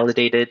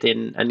validated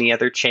in any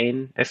other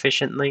chain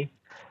efficiently.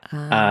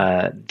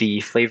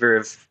 The flavor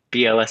of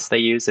BLS they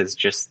use is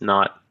just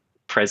not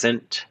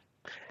present.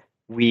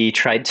 We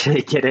tried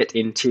to get it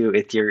into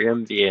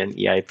Ethereum via an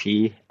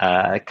EIP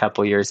a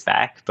couple years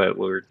back, but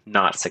we're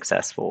not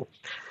successful.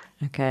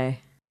 Okay.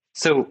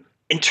 So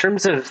in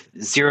terms of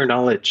zero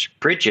knowledge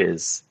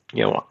bridges,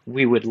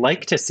 we would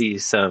like to see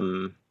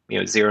some,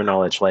 zero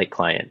knowledge light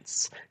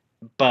clients,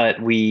 but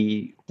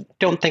we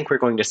don't think we're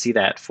going to see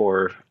that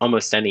for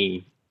almost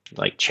any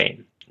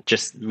chain.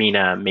 Just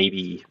Mina,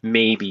 maybe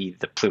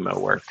the Plumo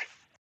work.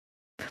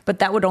 But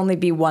that would only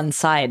be one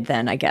side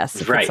then, I guess.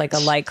 If right. It's a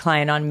light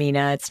client on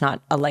Mina, it's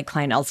not a light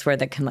client elsewhere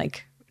that can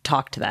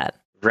talk to that.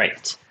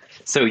 Right.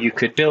 So you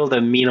could build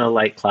a Mina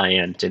light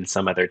client in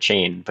some other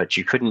chain, but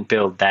you couldn't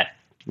build that,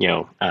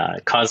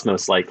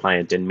 Cosmos light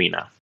client in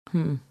Mina.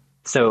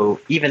 So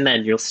even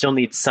then, you'll still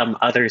need some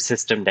other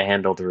system to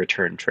handle the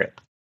return trip.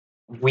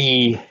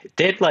 We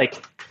did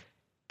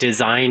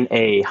design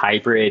a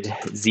hybrid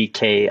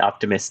ZK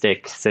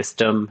optimistic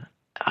system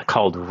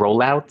called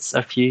Rollouts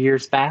a few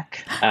years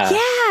back.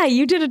 Yeah,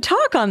 you did a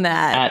talk on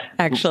that,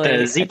 actually.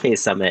 The ZK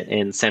Summit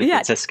in San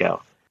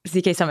Francisco.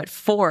 ZK Summit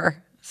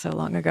 4, so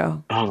long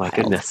ago. Oh my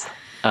goodness.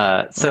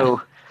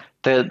 So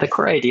the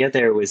core idea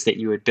there was that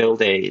you would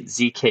build a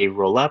ZK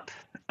rollup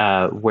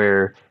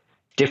where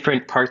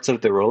different parts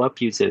of the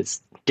rollup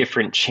uses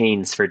different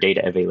chains for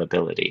data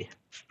availability.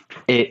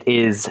 It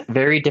is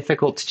very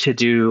difficult to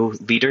do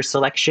leader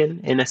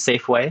selection in a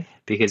safe way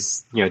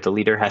because, the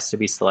leader has to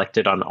be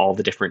selected on all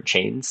the different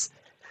chains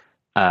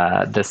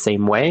the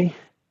same way.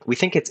 We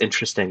think it's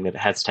interesting that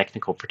it has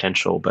technical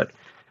potential, but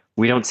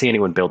we don't see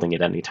anyone building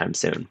it anytime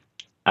soon.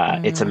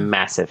 It's a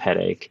massive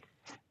headache.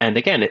 And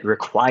again, it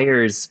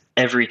requires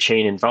every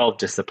chain involved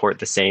to support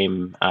the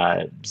same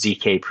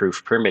ZK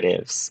proof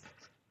primitives.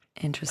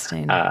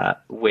 Interesting.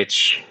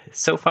 Which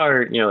so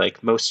far,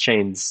 most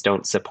chains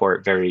don't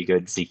support very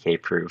good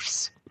ZK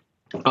proofs.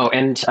 Oh,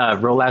 and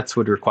rollouts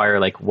would require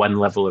one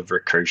level of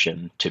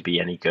recursion to be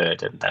any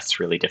good, and that's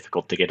really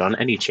difficult to get on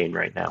any chain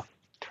right now.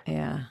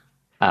 Yeah.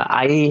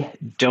 I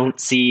don't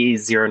see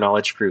zero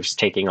knowledge proofs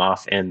taking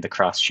off in the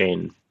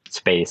cross-chain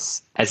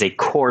space as a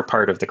core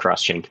part of the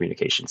cross-chain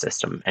communication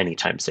system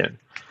anytime soon.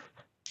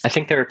 I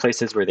think there are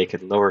places where they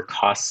could lower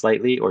costs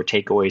slightly or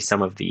take away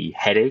some of the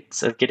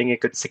headaches of getting a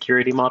good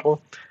security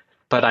model,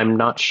 but I'm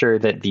not sure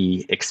that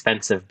the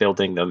expense of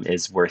building them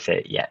is worth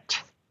it yet.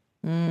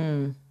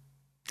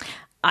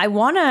 I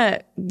want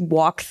to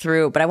walk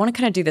through, but I want to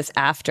kind of do this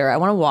after. I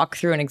want to walk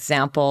through an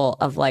example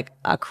of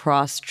a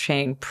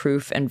cross-chain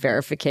proof and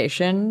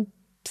verification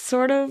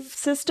sort of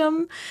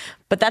system,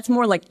 but that's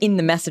more in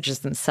the messages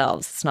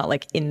themselves. It's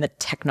not in the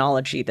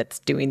technology that's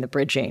doing the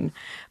bridging.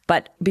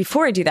 But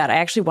before I do that, I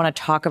actually want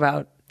to talk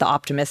about the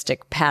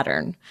optimistic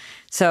pattern.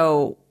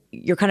 So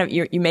you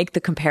make the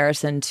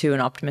comparison to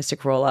an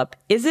optimistic rollup.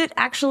 Is it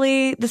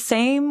actually the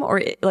same,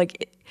 or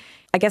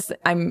I guess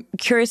I'm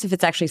curious if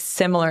it's actually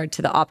similar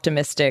to the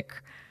optimistic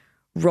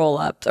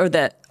rollup or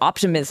the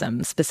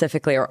optimism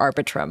specifically, or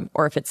Arbitrum,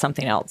 or if it's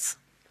something else.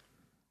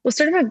 Well,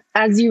 sort of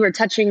as you were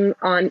touching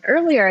on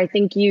earlier, I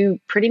think you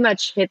pretty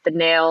much hit the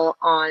nail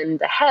on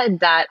the head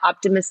that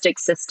optimistic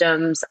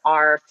systems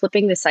are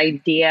flipping this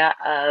idea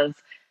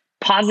of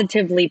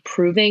positively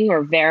proving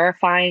or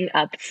verifying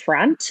up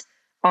front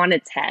on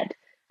its head.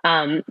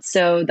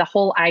 So the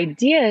whole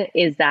idea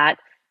is that,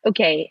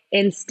 okay,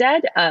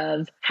 instead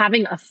of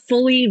having a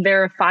fully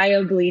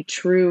verifiably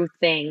true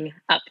thing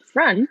up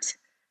front,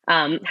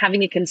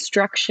 having a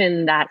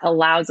construction that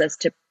allows us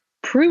to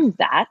prove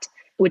that,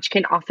 which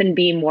can often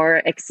be more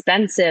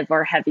expensive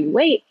or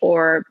heavyweight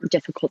or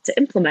difficult to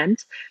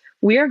implement,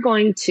 we are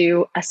going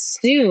to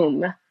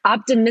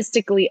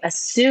optimistically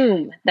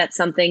assume that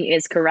something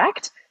is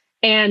correct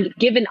and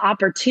give an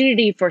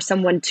opportunity for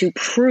someone to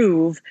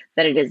prove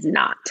that it is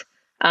not.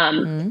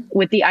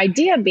 With the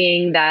idea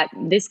being that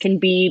this can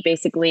be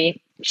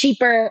basically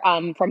cheaper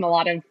from a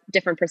lot of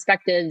different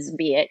perspectives,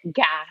 be it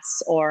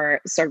gas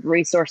or sort of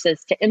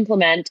resources to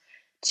implement,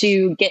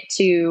 to get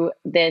to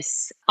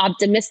this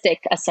optimistic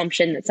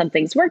assumption that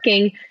something's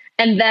working.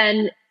 And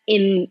then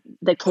in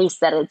the case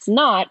that it's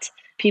not,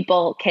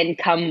 people can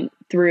come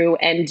through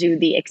and do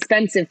the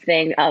expensive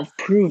thing of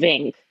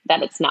proving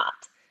that it's not.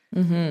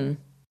 Mm-hmm.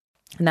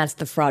 And that's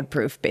the fraud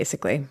proof,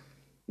 basically.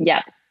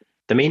 Yeah.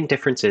 The main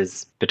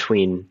differences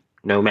between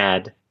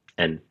Nomad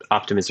and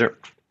Optimism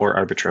or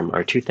Arbitrum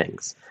are two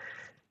things.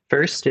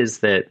 First is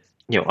that,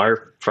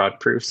 our fraud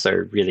proofs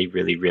are really,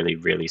 really, really,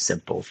 really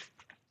simple.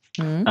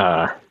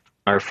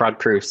 Our fraud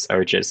proofs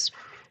are just,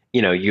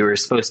 you were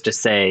supposed to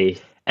say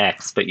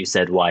X, but you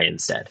said Y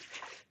instead.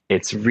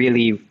 It's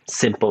really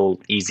simple,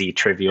 easy,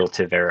 trivial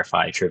to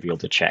verify, trivial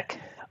to check.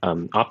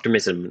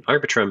 Optimism and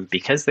Arbitrum,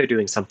 because they're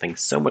doing something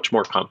so much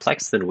more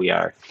complex than we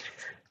are,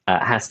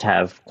 has to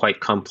have quite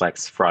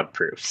complex fraud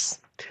proofs.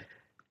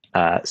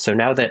 So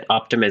now that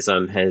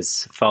Optimism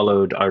has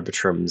followed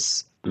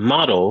Arbitrum's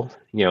model,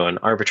 an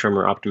Arbitrum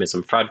or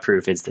Optimism fraud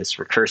proof is this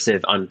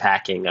recursive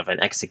unpacking of an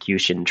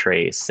execution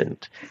trace,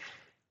 and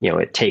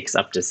it takes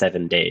up to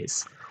 7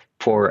 days.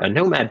 For a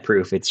Nomad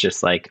proof, it's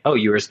just like, oh,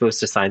 you were supposed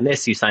to sign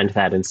this, you signed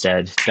that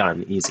instead,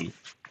 done, easy.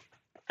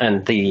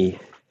 And the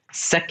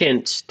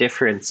second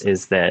difference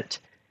is that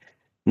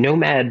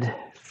Nomad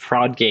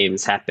fraud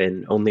games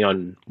happen only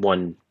on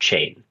one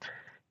chain.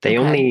 They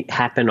only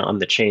happen on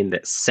the chain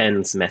that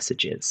sends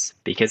messages,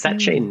 because that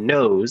chain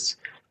knows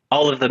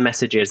all of the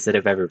messages that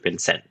have ever been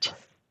sent.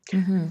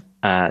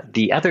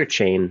 The other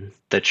chain,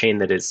 the chain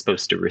that is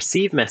supposed to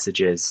receive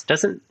messages,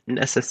 doesn't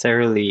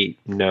necessarily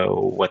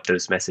know what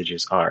those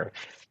messages are.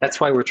 That's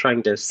why we're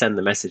trying to send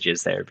the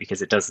messages there,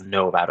 because it doesn't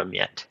know about them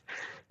yet.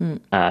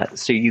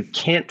 So you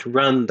can't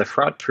run the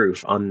fraud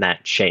proof on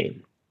that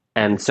chain.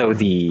 And so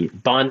the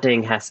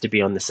bonding has to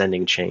be on the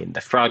sending chain.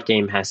 The fraud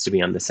game has to be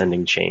on the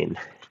sending chain.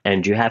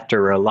 And you have to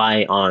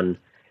rely on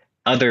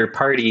other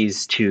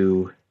parties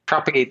to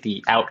propagate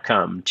the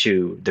outcome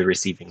to the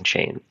receiving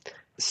chain.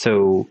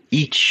 So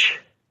each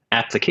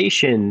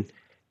application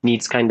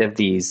needs kind of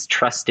these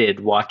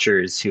trusted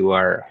watchers who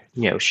are,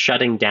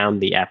 shutting down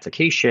the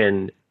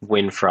application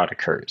when fraud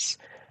occurs.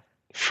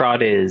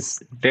 Fraud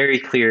is very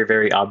clear,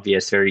 very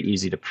obvious, very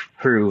easy to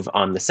prove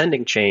on the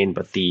sending chain,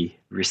 but the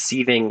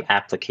receiving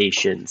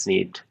applications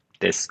need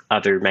this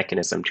other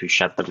mechanism to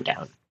shut them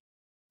down.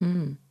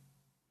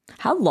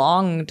 How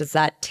long does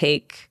that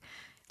take?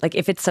 Like,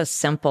 if it's so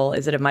simple,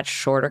 is it a much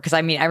shorter? Because I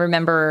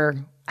remember,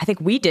 I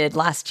think we did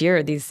last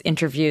year these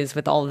interviews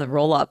with all of the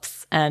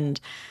roll-ups, and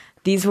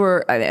these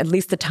were, at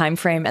least the time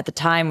frame at the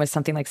time was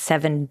something like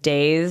 7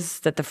 days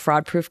that the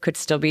fraud proof could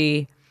still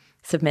be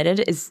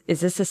submitted. Is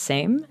this the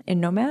same in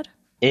Nomad?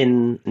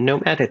 In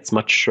Nomad, it's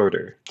much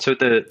shorter. So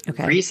the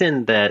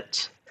reason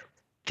that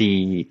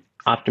the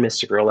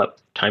optimistic roll-up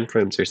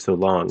timeframes are so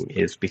long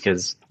is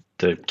because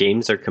the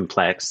games are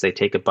complex. They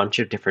take a bunch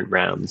of different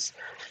rounds.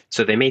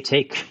 So they may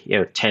take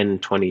 10,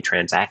 20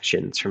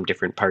 transactions from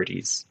different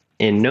parties.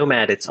 In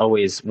Nomad, it's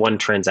always one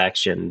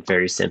transaction,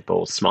 very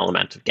simple, small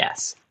amount of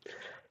gas.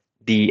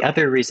 The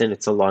other reason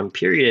it's a long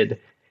period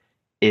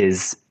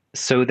is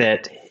so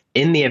that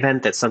in the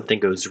event that something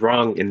goes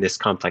wrong in this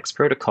complex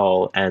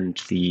protocol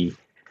and the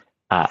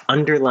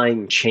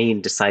underlying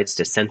chain decides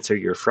to censor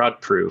your fraud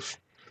proof,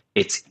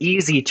 it's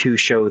easy to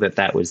show that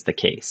that was the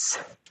case.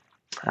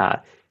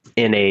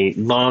 In a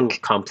long,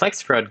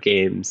 complex fraud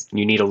games,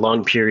 you need a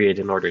long period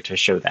in order to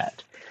show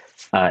that.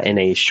 In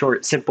a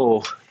short,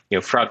 simple,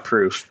 fraud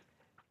proof,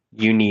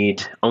 you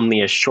need only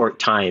a short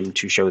time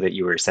to show that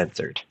you were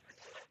censored.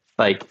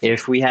 Like,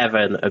 if we have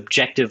an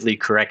objectively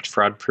correct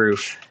fraud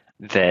proof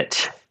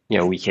that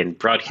we can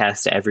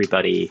broadcast to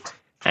everybody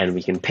and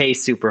we can pay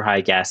super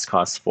high gas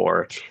costs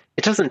for,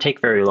 it doesn't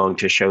take very long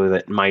to show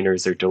that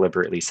miners are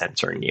deliberately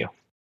censoring you.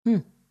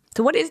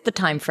 So what is the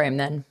time frame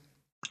then?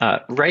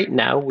 Right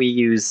now, we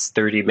use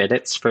 30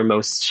 minutes for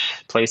most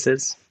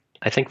places.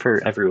 I think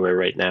for everywhere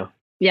right now.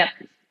 Yep.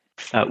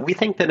 We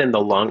think that in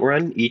the long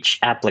run, each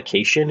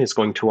application is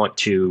going to want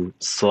to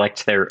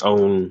select their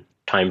own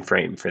time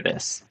frame for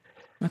this.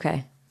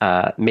 Okay.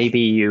 Maybe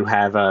you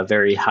have a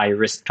very high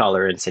risk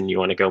tolerance and you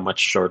want to go much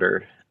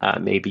shorter.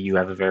 Maybe you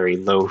have a very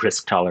low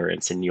risk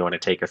tolerance and you want to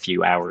take a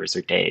few hours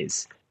or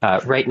days.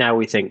 Right now,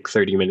 we think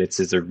 30 minutes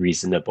is a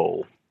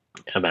reasonable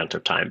amount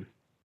of time.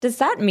 Does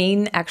that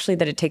mean actually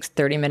that it takes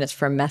 30 minutes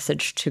for a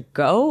message to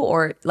go?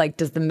 Or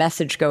does the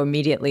message go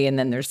immediately and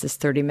then there's this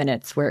 30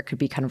 minutes where it could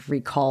be kind of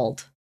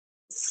recalled?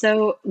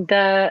 So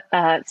the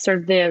sort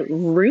of the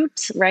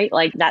root, right?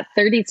 Like that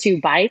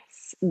 32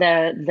 bytes,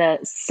 the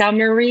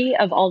summary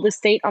of all the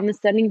state on the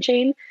sending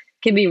chain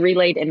can be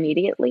relayed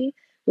immediately.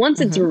 Once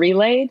it's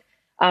relayed,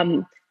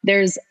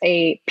 there's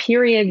a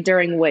period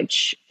during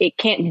which it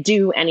can't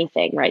do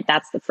anything, right?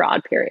 That's the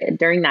fraud period.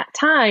 During that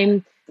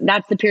time,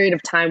 that's the period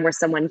of time where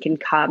someone can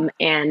come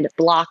and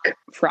block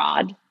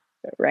fraud,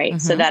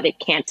 right? So that it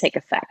can't take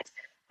effect.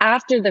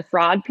 After the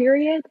fraud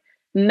period,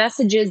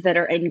 messages that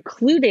are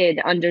included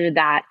under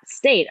that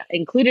state,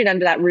 included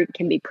under that root,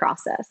 can be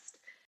processed.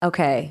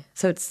 Okay.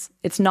 So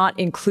it's not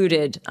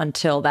included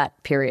until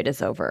that period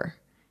is over.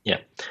 Yeah.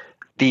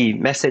 The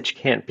message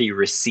can't be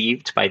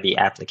received by the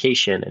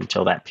application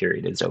until that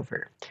period is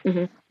over.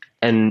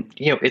 And,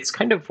 it's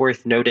kind of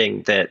worth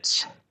noting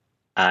that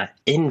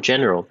in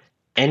general,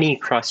 any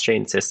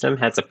cross-chain system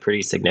has a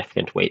pretty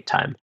significant wait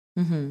time.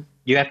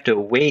 You have to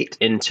wait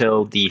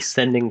until the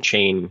sending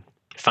chain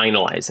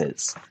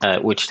finalizes,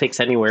 which takes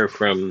anywhere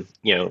from,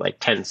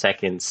 10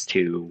 seconds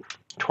to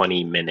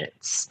 20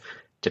 minutes,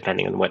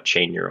 depending on what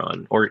chain you're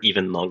on, or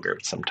even longer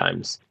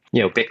sometimes.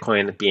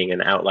 Bitcoin being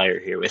an outlier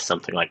here with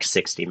something like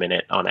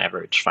 60-minute on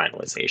average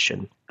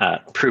finalization.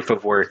 Proof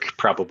of work,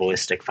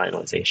 probabilistic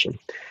finalization.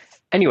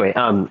 Anyway,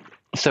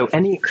 so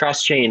any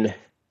cross-chain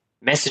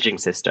messaging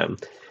system,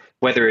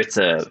 whether it's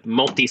a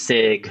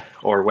multi-sig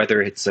or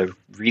whether it's a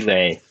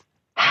relay,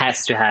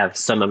 has to have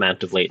some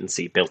amount of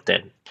latency built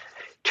in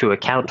to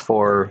account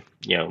for,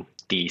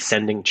 the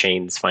sending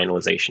chain's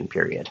finalization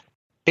period.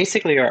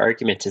 Basically, our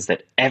argument is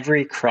that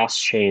every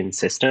cross-chain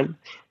system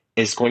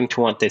is going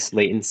to want this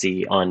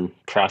latency on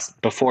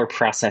before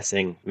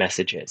processing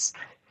messages.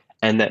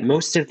 And that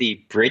most of the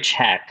bridge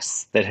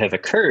hacks that have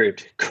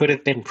occurred could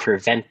have been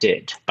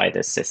prevented by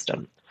this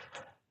system.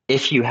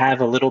 If you have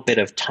a little bit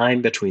of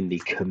time between the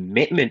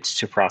commitment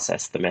to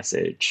process the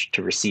message,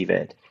 to receive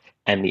it,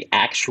 and the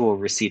actual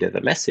receipt of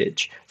the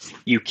message,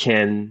 you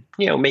can,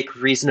 make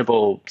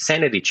reasonable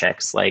sanity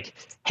checks like,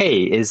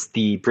 hey, is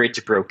the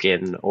bridge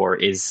broken, or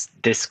is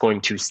this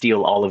going to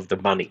steal all of the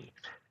money?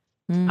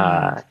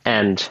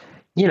 And,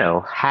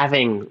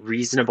 having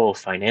reasonable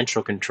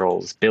financial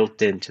controls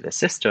built into the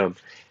system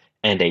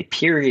and a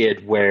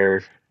period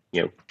where,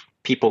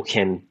 people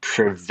can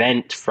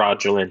prevent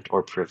fraudulent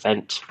or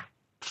prevent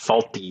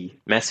faulty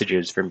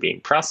messages from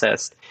being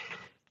processed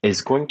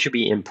is going to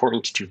be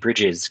important to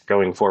bridges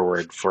going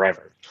forward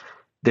forever.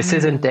 This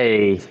isn't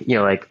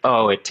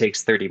it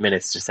takes 30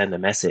 minutes to send a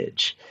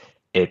message.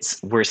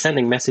 We're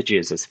sending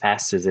messages as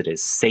fast as it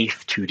is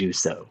safe to do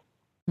so.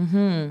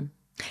 Mm-hmm.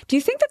 Do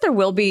you think that there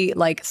will be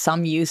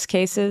some use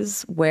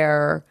cases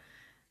where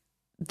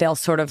they'll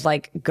sort of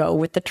go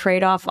with the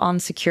trade-off on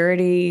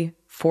security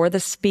for the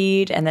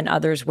speed, and then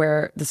others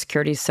where the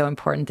security is so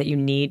important that you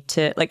need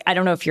to I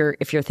don't know if you're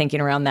thinking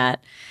around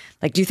that.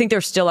 Do you think there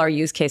still are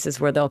use cases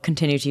where they'll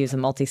continue to use a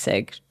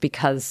multisig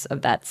because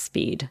of that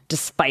speed,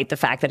 despite the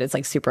fact that it's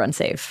super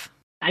unsafe?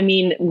 I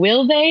mean,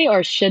 will they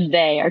or should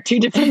they are two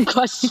different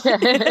questions.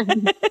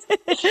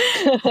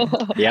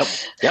 Yep.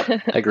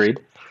 Agreed.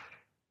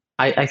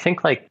 I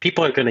think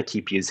people are going to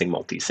keep using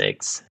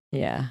multisigs.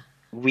 Yeah.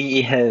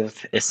 We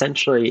have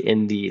essentially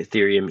in the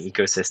Ethereum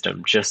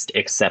ecosystem just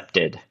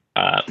accepted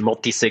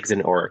multisigs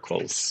and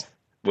oracles,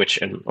 which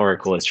an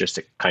oracle is just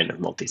a kind of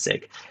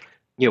multisig.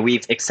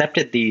 We've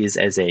accepted these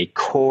as a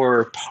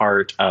core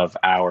part of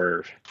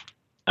our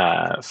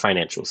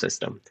financial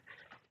system.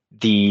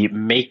 The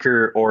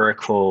Maker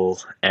Oracle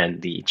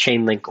and the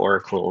Chainlink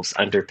oracles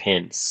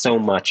underpin so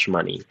much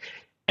money.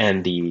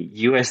 And the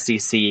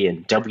USDC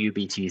and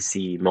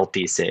WBTC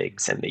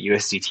multisigs and the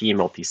USDT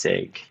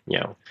multisig,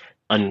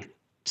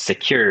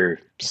 unsecure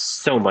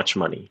so much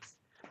money.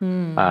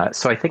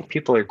 So I think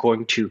people are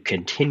going to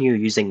continue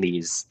using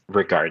these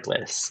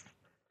regardless.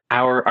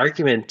 Our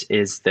argument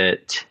is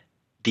that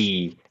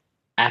the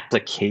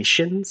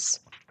applications,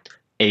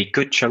 a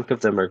good chunk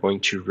of them are going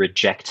to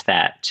reject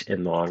that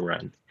in the long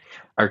run,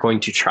 are going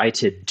to try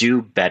to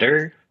do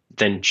better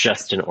than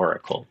just an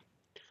oracle.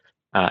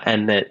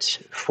 And that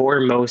for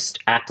most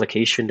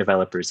application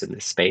developers in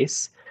this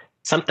space,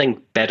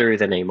 something better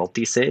than a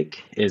multisig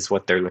is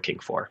what they're looking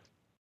for.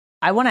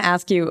 I want to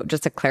ask you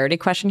just a clarity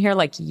question here.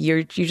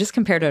 You just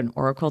compared an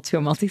oracle to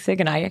a multisig,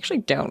 and I actually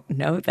don't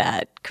know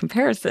that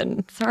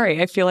comparison.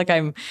 Sorry, I feel like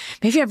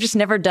maybe I've just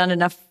never done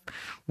enough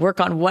work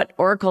on what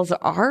oracles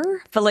are.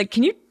 But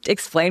can you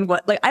explain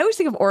what? I always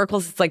think of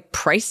oracles as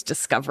price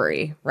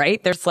discovery,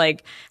 right? There's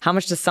how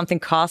much does something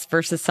cost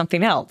versus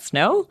something else?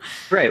 No,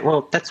 right.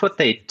 Well, that's what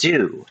they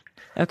do.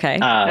 Okay,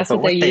 that's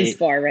what they're used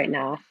for right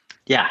now.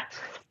 Yeah,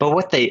 but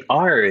what they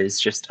are is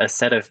just a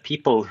set of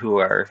people who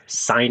are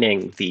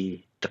signing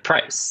the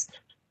price.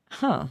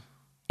 Huh.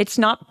 It's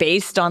not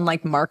based on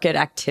market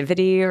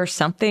activity or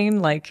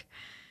something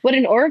What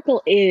an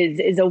oracle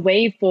is a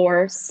way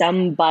for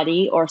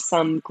somebody or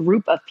some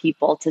group of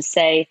people to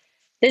say,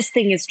 this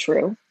thing is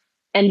true.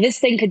 And this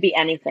thing could be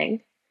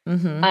anything.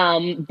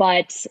 Mm-hmm.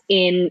 But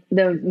in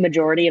the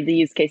majority of the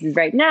use cases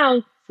right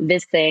now,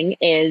 this thing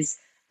is,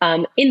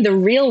 in the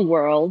real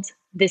world,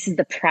 this is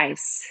the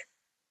price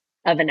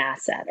of an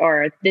asset,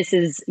 or this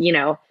is,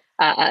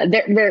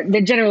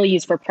 they're generally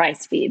used for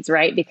price feeds,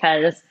 right?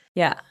 Because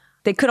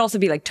they could also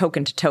be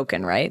token to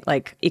token, right?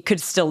 It could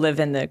still live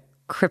in the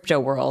crypto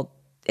world,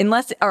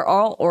 unless are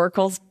all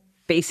oracles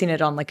basing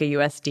it on a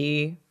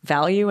USD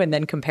value and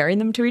then comparing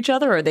them to each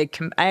other, or they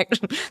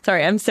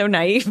sorry, I'm so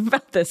naive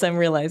about this. I'm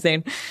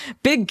realizing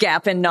big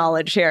gap in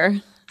knowledge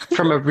here.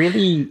 From a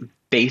really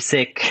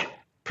basic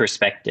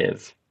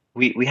perspective,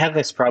 we have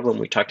this problem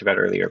we talked about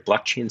earlier.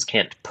 Blockchains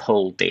can't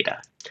pull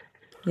data.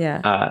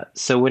 Yeah.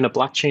 So when a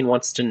blockchain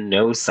wants to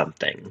know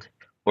something,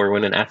 or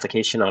when an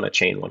application on a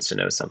chain wants to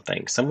know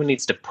something, someone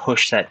needs to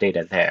push that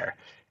data there,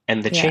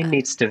 and the chain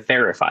needs to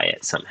verify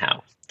it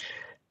somehow.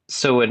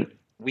 So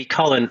we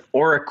call an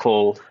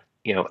oracle,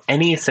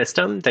 any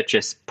system that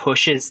just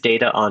pushes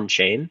data on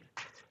chain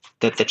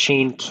that the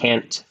chain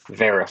can't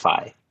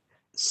verify.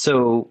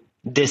 So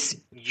this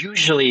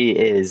usually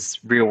is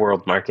real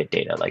world market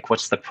data,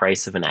 what's the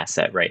price of an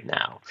asset right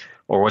now?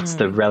 Or what's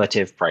the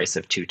relative price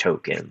of two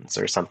tokens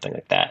or something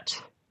like that.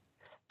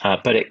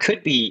 But it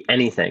could be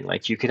anything.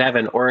 You could have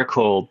an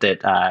oracle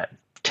that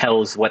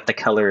tells what the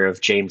color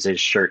of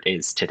James's shirt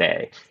is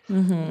today.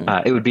 Mm-hmm.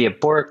 It would be a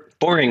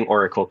boring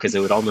oracle because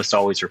it would almost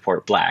always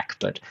report black.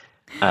 But,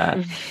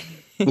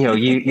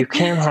 you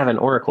can have an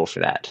oracle for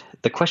that.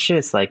 The question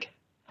is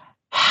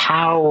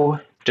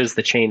how does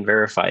the chain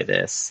verify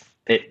this?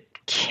 It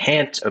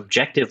can't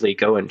objectively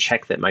go and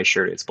check that my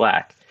shirt is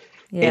black.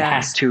 Yeah. It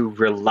has to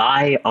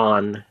rely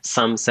on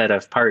some set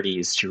of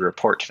parties to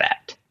report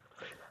that.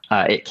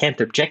 It can't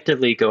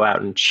objectively go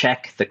out and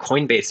check the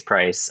Coinbase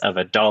price of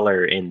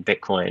 $1 in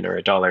Bitcoin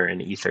or $1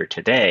 in Ether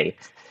today.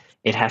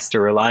 It has to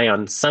rely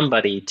on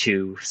somebody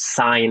to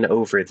sign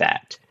over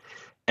that.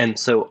 And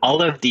so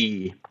all of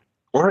the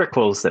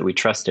oracles that we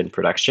trust in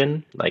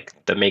production, like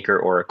the Maker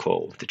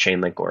Oracle, the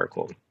Chainlink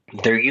Oracle,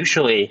 they're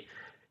usually,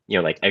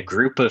 like a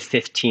group of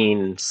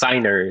 15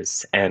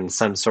 signers and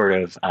some sort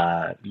of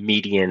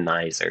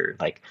medianizer,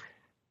 like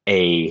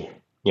a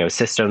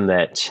system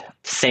that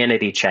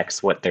sanity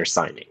checks what they're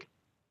signing.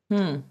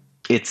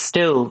 It's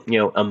still,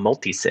 a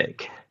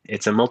multisig.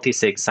 It's a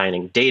multisig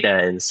signing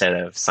data instead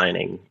of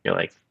signing,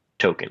 like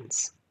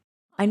tokens.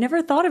 I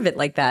never thought of it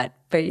like that,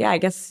 but yeah, I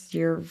guess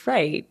you're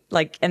right.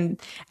 And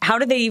how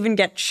do they even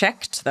get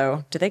checked,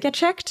 though? Do they get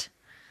checked?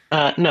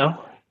 No,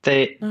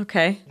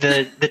 Okay.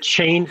 The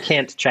chain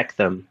can't check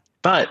them.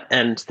 But,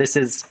 and this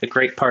is a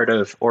great part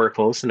of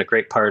oracles and a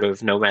great part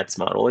of Nomad's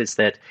model, is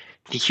that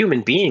the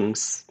human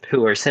beings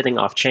who are sitting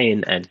off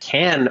chain and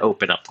can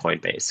open up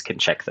Coinbase can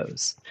check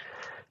those.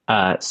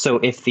 So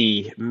if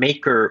the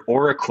Maker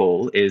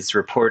Oracle is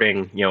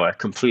reporting, a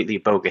completely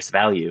bogus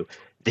value,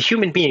 the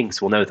human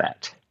beings will know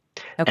that.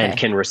 Okay. And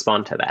can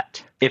respond to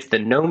that. If the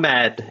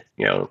Nomad,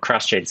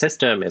 cross-chain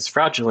system is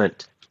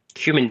fraudulent,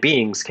 human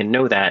beings can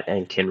know that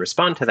and can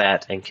respond to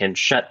that and can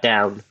shut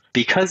down,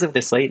 because of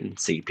this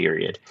latency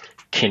period,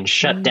 can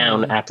shut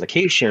down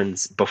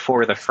applications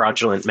before the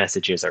fraudulent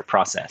messages are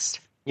processed.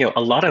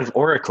 A lot of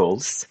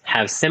oracles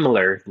have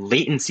similar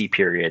latency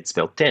periods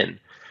built in,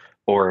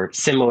 or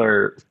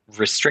similar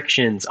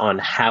restrictions on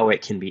how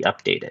it can be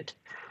updated.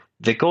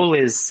 The goal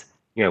is,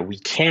 we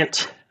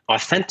can't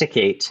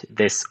authenticate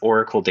this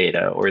Oracle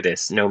data or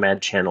this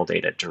Nomad channel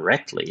data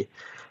directly,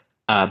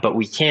 but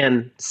we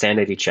can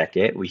sanity check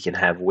it. We can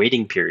have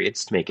waiting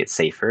periods to make it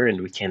safer,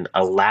 and we can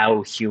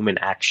allow human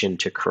action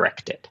to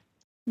correct it.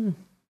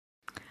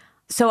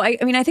 So, I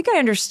think I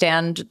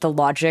understand the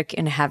logic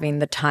in having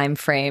the time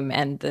frame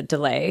and the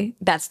delay.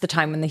 That's the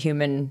time when the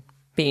human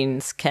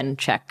beings can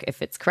check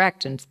if it's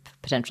correct and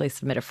potentially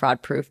submit a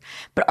fraud proof.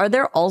 But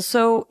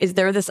is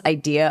there this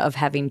idea of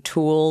having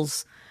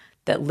tools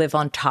that live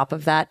on top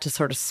of that to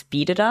sort of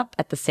speed it up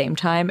at the same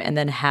time and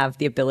then have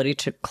the ability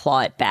to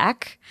claw it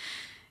back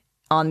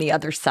on the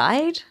other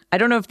side? I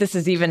don't know if this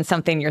is even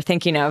something you're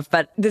thinking of,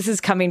 but this is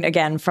coming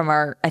again from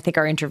our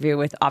interview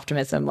with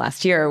Optimism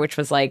last year, which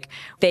was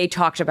they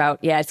talked about,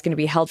 it's going to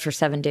be held for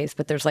 7 days,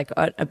 but there's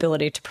an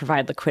ability to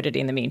provide liquidity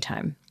in the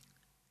meantime.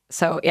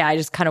 So I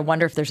just kind of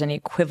wonder if there's any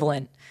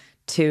equivalent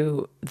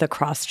to the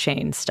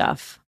cross-chain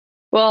stuff.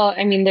 Well,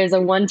 there's a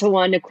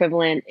one-to-one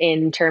equivalent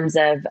in terms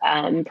of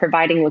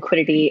providing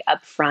liquidity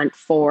upfront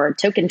for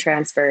token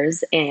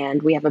transfers.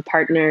 And we have a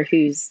partner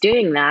who's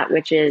doing that,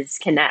 which is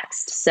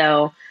Connext.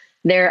 So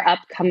their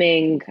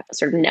upcoming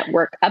sort of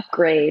network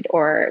upgrade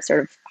or sort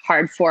of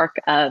hard fork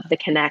of the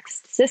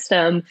Connext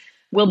system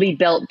will be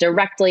built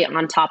directly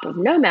on top of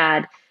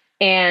Nomad.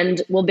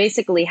 And we'll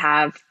basically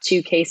have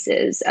two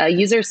cases. A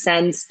user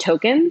sends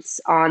tokens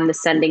on the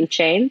sending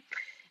chain,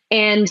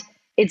 and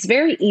it's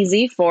very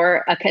easy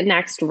for a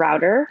Connext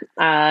router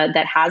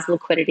that has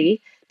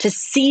liquidity to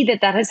see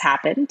that has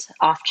happened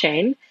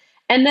off-chain,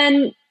 and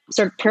then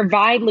sort of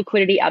provide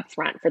liquidity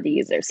upfront for the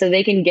user so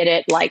they can get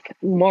it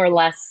more or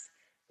less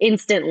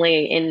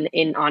instantly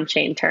in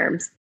on-chain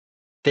terms.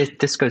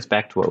 This goes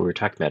back to what we were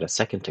talking about a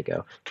second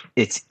ago.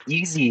 It's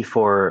easy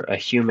for a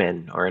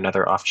human or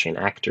another off-chain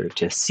actor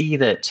to see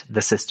that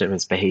the system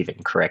is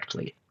behaving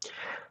correctly.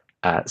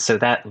 So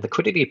that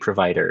liquidity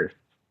provider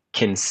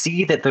can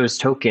see that those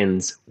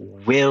tokens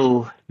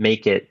will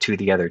make it to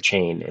the other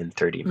chain in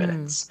 30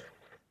 minutes.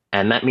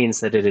 And that means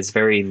that it is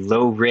very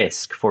low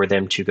risk for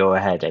them to go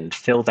ahead and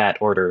fill that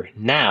order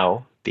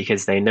now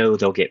because they know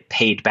they'll get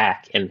paid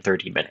back in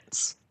 30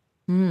 minutes.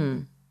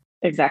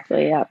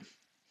 Exactly, yeah.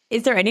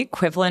 Is there any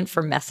equivalent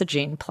for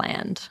messaging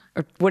planned?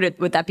 Or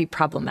would that be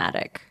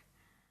problematic?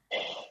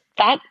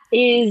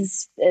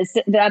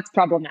 That's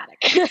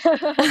problematic.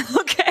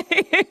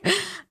 Okay.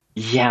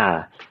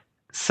 Yeah.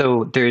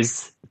 So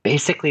there's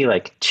basically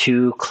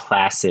two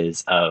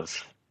classes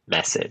of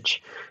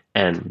message.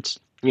 And,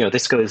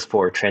 this goes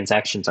for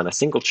transactions on a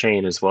single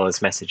chain as well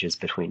as messages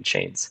between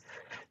chains.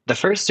 The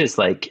first is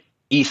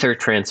Ether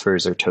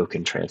transfers or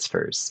token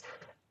transfers.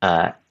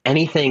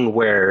 Anything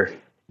where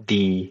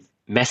the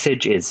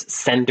message is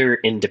sender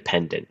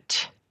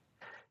independent.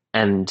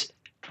 And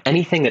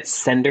anything that's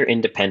sender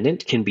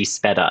independent can be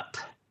sped up.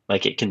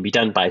 It can be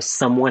done by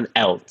someone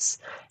else.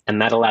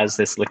 And that allows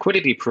this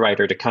liquidity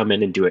provider to come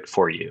in and do it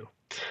for you.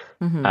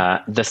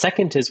 The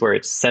second is where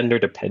it's sender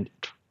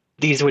dependent.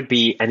 These would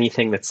be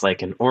anything that's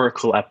an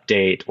Oracle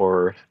update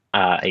or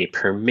a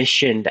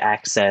permissioned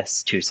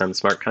access to some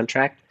smart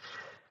contract,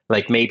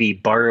 maybe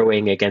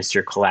borrowing against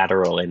your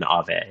collateral in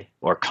Aave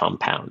or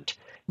Compound.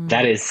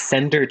 That is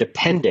sender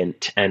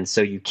dependent, and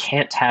so you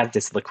can't have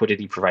this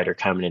liquidity provider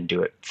come in and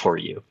do it for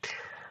you.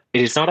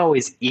 It is not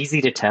always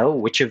easy to tell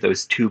which of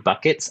those two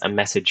buckets a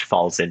message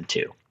falls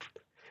into.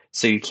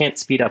 So you can't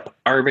speed up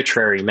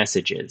arbitrary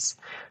messages.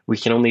 We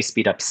can only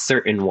speed up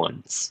certain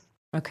ones.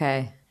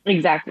 Okay.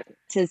 Exactly.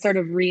 to sort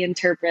of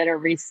reinterpret or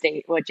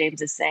restate what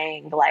James is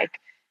saying, like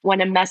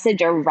when a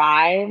message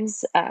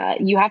arrives,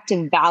 you have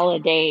to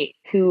validate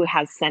who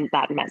has sent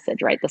that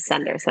message, right? The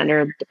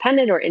sender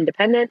dependent or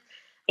independent.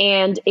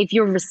 And if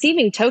you're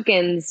receiving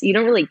tokens, you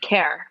don't really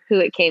care who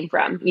it came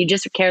from. You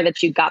just care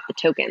that you got the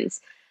tokens.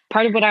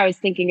 Part of what I was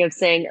thinking of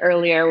saying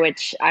earlier,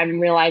 which I'm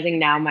realizing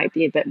now might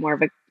be a bit more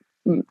of a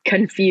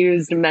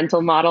confused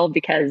mental model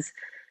because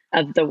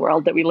of the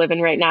world that we live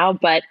in right now.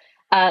 But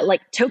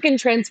like token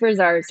transfers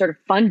are sort of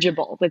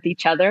fungible with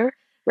each other,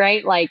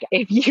 right? Like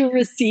if you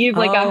receive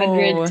like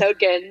 100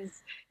 tokens,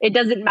 it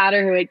doesn't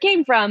matter who it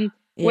came from.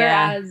 Yeah.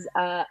 Whereas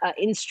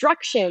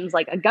instructions,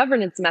 like a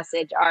governance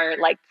message, are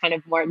like kind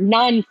of more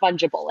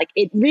non-fungible. Like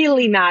it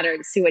really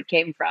matters who it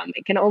came from.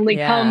 It can only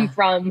come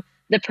from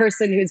the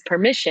person who's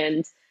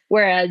permissioned.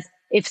 Whereas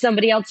if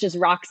somebody else just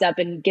rocks up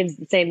and gives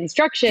the same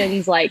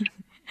instructions, like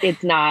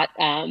it's not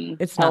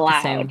it's not allowed,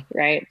 the same,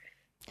 right?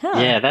 Huh.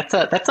 Yeah, that's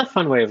a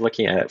fun way of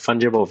looking at it.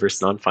 Fungible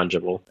versus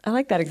non-fungible. I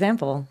like that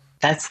example.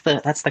 That's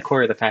the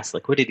core of the fast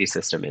liquidity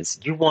system is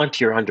you want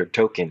your 100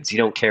 tokens. You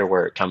don't care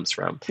where it comes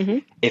from. Mm-hmm.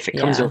 If it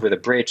comes over the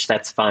bridge,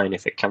 that's fine.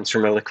 If it comes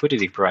from a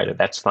liquidity provider,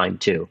 that's fine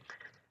too.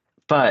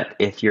 But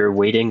if you're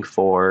waiting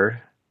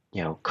for,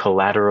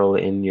 collateral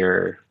in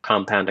your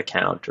Compound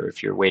account, or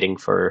if you're waiting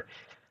for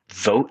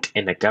vote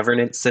in a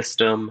governance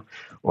system,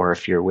 or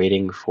if you're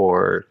waiting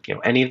for,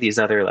 any of these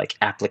other like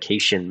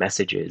application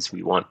messages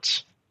we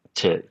want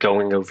to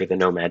going over the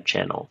Nomad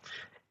channel,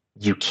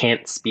 you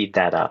can't speed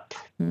that up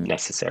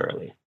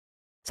necessarily.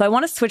 So I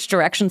want to switch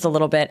directions a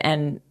little bit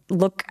and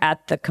look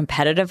at the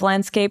competitive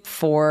landscape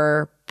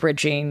for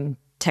bridging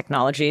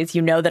technologies.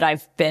 You know that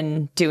I've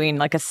been doing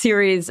like a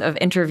series of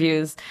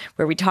interviews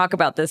where we talk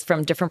about this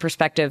from different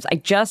perspectives. I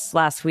just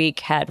last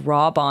week had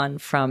Rob on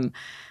from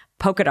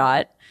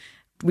Polkadot.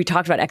 We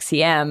talked about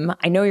XCM.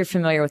 I know you're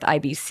familiar with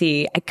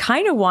IBC. I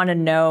kind of want to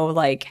know,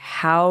 like,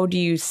 how do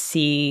you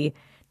see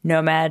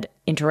Nomad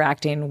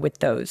interacting with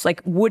those?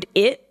 Like, would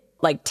it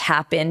like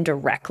tap in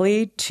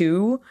directly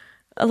to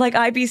like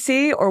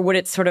IBC, or would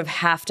it sort of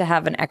have to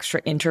have an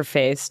extra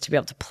interface to be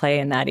able to play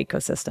in that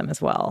ecosystem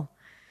as well?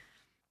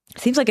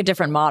 Seems like a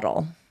different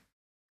model.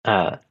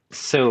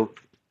 So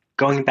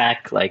going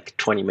back like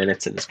 20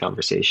 minutes in this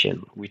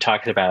conversation, we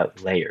talked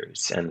about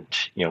layers and,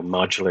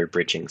 modular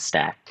bridging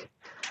stack.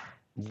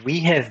 We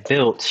have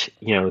built,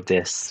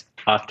 this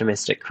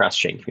optimistic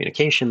cross-chain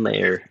communication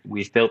layer.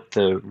 We've built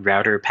the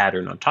router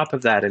pattern on top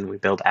of that, and we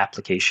build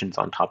applications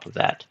on top of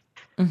that.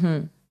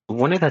 Mm-hmm.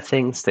 One of the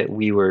things that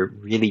we were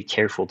really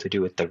careful to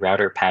do with the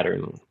router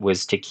pattern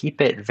was to keep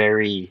it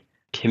very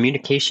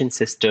communication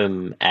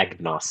system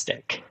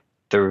agnostic.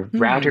 The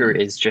router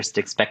is just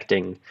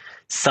expecting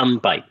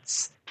some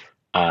bytes.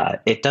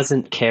 It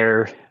doesn't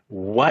care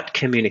what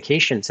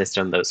communication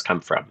system those come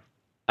from.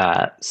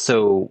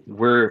 So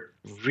we're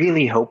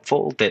really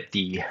hopeful that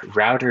the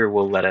router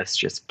will let us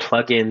just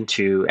plug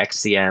into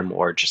XCM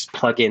or just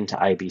plug into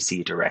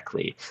IBC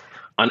directly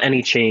on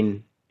any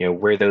chain,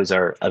 where those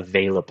are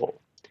available.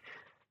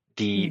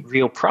 The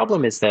real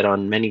problem is that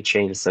on many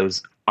chains,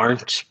 those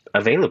aren't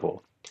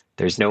available.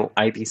 There's no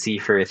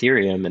IBC for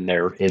Ethereum, and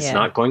there is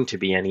not going to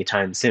be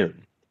anytime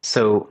soon.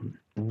 So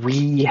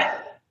we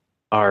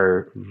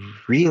are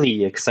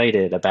really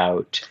excited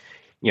about,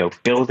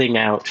 building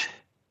out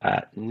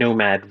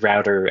Nomad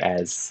router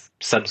as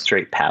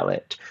substrate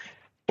palette,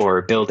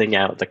 or building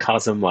out the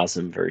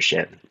CosmWasm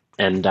version,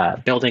 and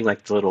building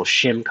like the little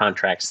shim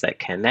contracts that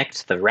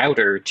connect the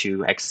router to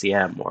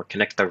XCM or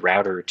connect the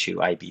router to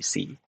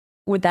IBC.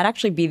 Would that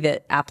actually be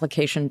the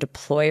application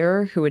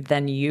deployer who would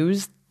then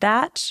use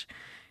that?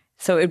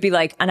 So it would be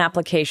like an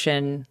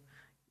application,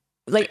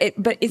 like it,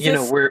 but is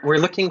this... we're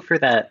looking for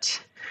that.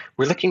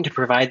 We're looking to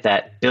provide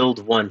that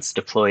build once,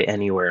 deploy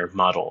anywhere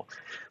model,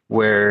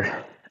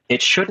 where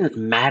it shouldn't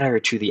matter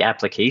to the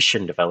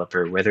application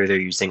developer whether they're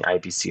using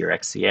IBC or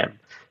XCM.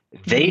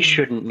 They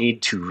shouldn't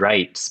need to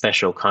write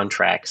special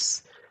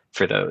contracts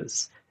for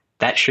those.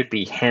 That should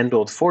be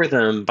handled for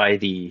them by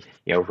the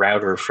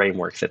router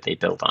framework that they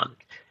build on.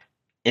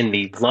 In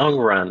the long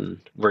run,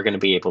 we're going to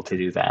be able to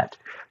do that.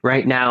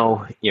 Right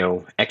now,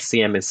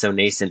 XCM is so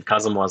nascent,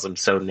 CosmWasm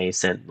so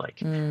nascent,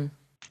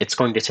 it's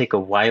going to take a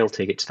while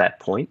to get to that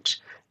point.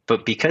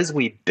 But because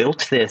we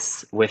built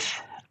this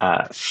with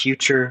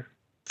future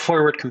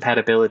forward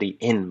compatibility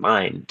in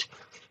mind,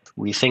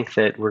 we think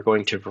that we're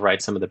going to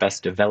provide some of the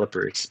best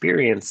developer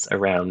experience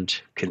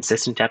around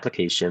consistent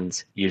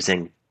applications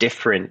using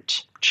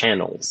different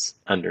channels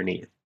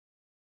underneath.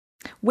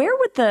 Where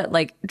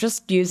would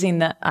just using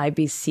the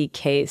IBC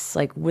case,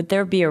 would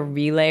there be a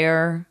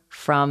relayer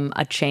from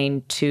a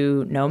chain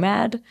to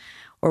Nomad?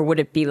 Or would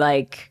it be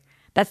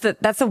that's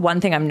the one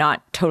thing I'm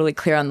not totally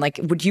clear on.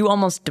 Would you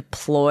almost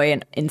deploy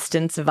an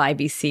instance of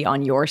IBC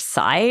on your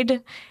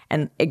side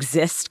and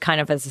exist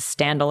kind of as a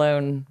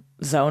standalone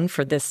zone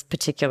for this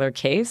particular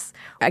case?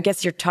 I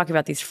guess you're talking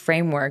about these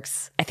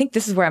frameworks. I think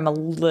this is where I'm a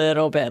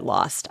little bit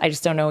lost. I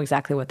just don't know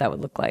exactly what that would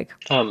look like.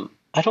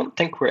 I don't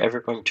think we're ever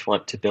going to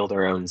want to build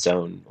our own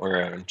zone or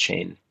our own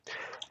chain.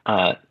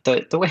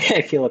 The way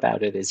I feel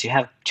about it is you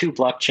have two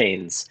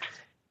blockchains,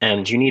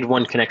 and you need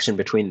one connection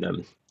between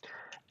them.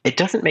 It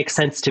doesn't make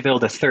sense to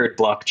build a third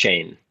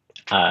blockchain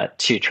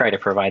to try to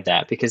provide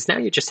that, because now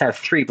you just have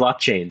 3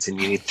 blockchains and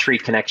you need 3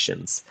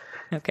 connections.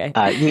 Okay.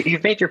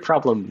 You've made your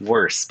problem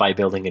worse by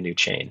building a new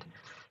chain,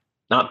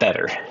 not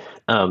better.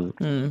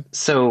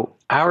 So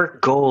our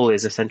goal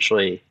is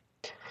essentially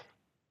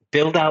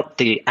build out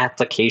the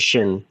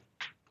application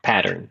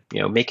pattern,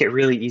 make it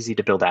really easy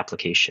to build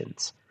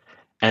applications.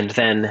 And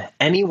then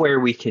anywhere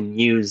we can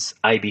use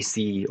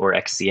IBC or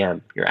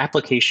XCM, your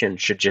application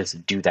should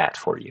just do that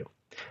for you.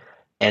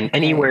 And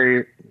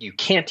anywhere you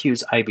can't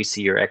use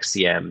IBC or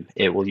XCM,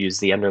 it will use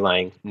the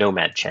underlying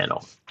Nomad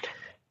channel.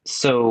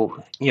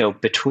 So,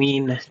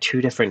 between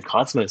 2 different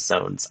Cosmos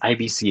zones,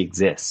 IBC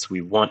exists.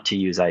 We want to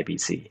use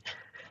IBC.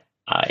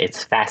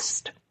 It's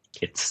fast,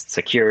 it's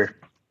secure,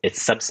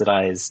 it's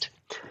subsidized.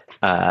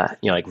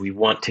 We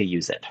want to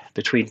use it.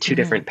 Between 2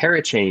 different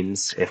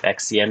parachains, if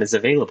XCM is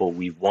available,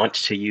 we want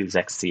to use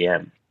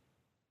XCM.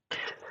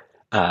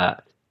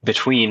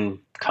 Between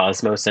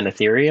Cosmos and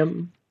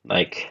Ethereum,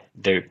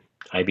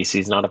 IBC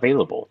is not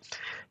available.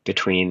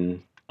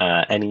 Between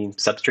any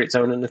substrate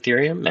zone in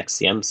Ethereum,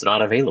 XCM is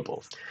not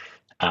available.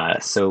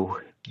 So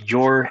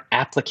your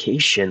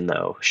application,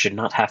 though, should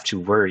not have to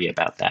worry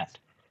about that.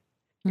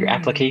 Your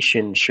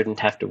application shouldn't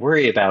have to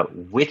worry about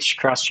which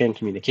cross-chain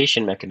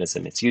communication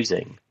mechanism it's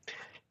using.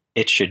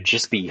 It should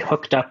just be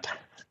hooked up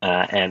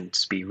and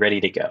be ready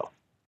to go.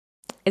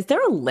 Is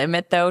there a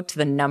limit, though, to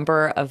the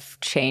number of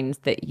chains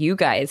that you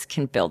guys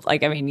can build?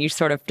 You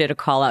sort of did a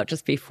call out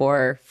just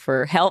before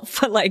for help,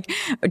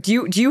 but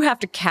do you have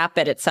to cap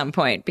it at some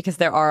point, because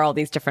there are all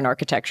these different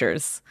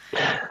architectures?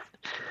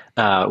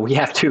 We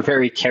have to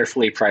very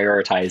carefully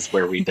prioritize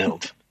where we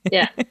build.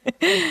 Yeah,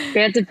 we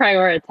have to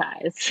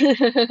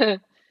prioritize.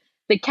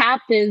 The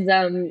cap is,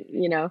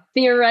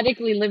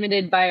 theoretically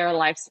limited by our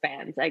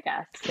lifespans, I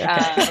guess.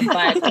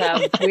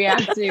 But we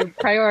have to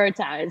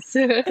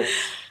prioritize.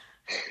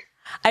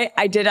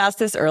 I did ask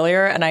this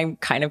earlier, and I'm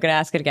kind of going to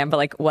ask it again,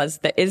 but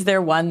is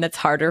there one that's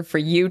harder for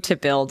you to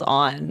build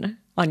on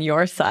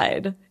your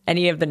side?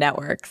 Any of the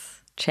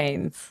networks,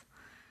 chains?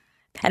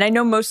 And I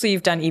know mostly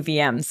you've done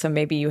EVM, so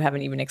maybe you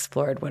haven't even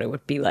explored what it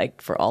would be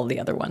like for all the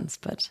other ones.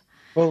 But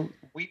well,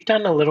 we've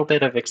done a little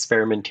bit of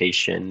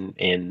experimentation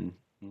in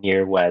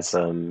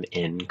NearWasm,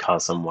 in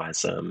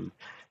CosmWasm.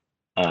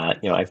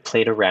 I've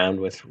played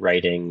around with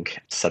writing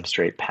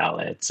substrate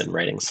palettes and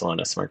writing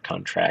Solana smart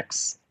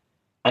contracts.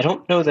 I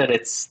don't know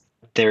that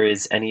there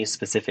is any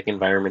specific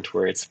environment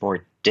where it's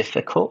more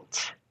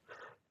difficult.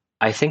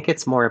 I think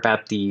it's more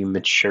about the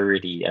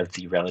maturity of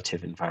the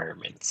relative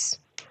environments.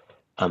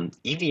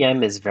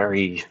 EVM is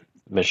very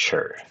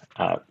mature.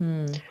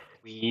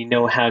 We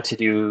know how to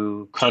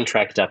do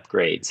contract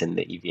upgrades in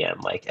the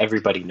EVM.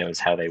 Everybody knows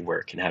how they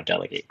work and how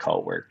delegate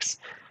call works.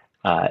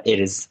 It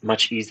is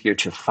much easier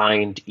to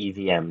find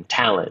EVM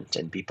talent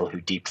and people who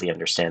deeply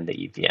understand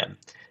the EVM.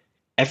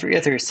 Every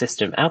other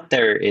system out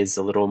there is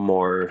a little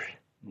more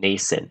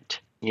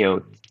nascent.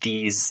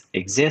 These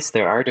exist,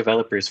 there are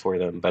developers for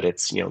them, but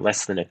it's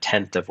less than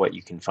 1/10 of what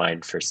you can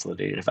find for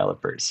Solidity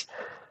developers.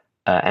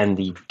 And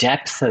the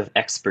depth of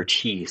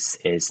expertise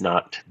is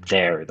not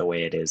there the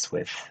way it is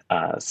with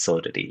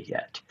Solidity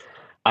yet.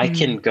 I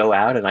can go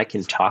out and I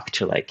can talk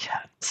to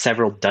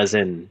several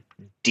dozen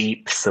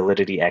deep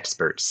Solidity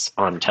experts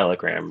on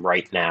Telegram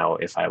right now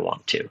if I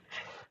want to.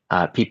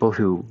 People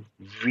who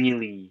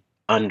really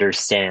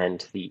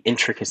understand the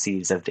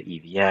intricacies of the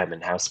EVM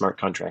and how smart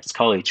contracts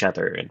call each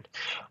other and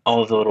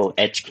all the little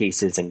edge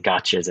cases and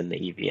gotchas in the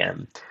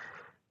EVM.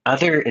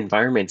 Other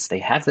environments, they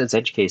have those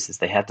edge cases,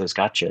 they have those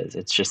gotchas.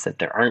 It's just that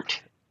there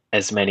aren't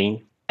as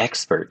many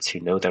experts who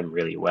know them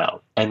really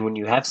well. And when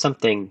you have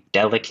something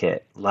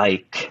delicate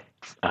like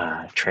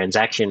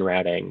transaction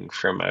routing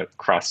from a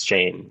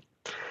cross-chain,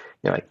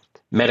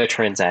 meta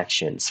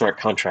transactions, smart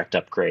contract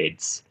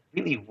upgrades,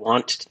 really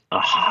want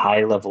a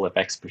high level of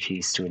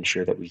expertise to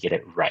ensure that we get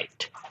it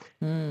right.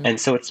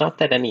 And so it's not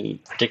that any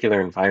particular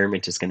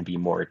environment is going to be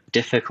more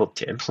difficult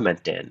to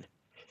implement in.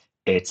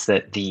 It's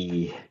that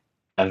the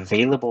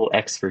available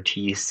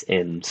expertise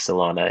in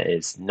Solana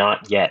is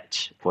not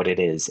yet what it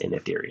is in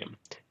Ethereum,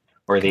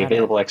 or the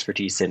available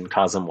expertise in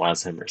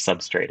CosmWasm or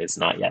Substrate is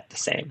not yet the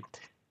same.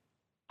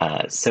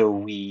 So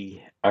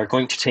we are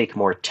going to take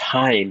more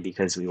time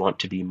because we want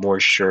to be more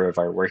sure of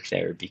our work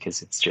there,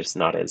 because it's just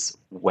not as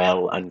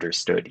well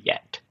understood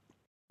yet.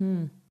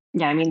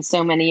 Yeah,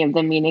 so many of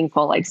the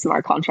meaningful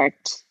smart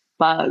contract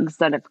bugs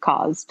that have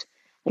caused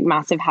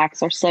massive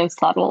hacks are so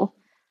subtle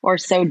or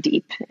so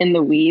deep in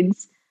the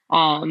weeds.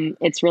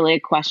 It's really a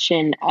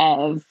question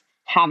of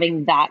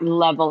having that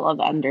level of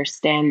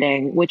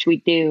understanding, which we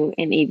do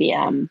in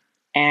EVM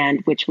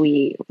and which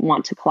we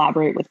want to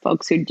collaborate with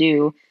folks who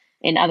do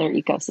in other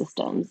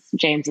ecosystems.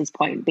 James's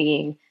point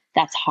being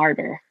that's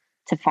harder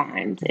to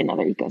find in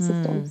other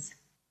ecosystems.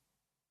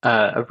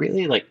 A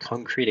really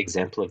concrete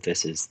example of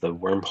this is the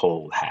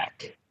wormhole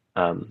hack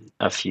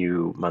a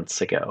few months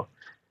ago.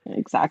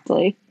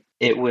 Exactly.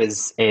 It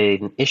was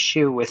an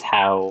issue with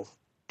how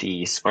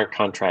the smart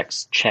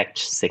contracts checked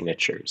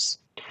signatures.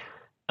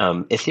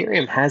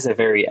 Ethereum has a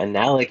very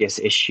analogous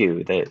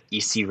issue that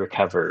EC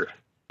Recover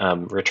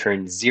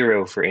returns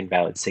 0 for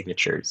invalid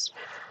signatures.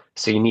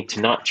 So you need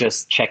to not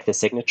just check the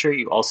signature,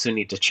 you also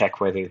need to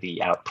check whether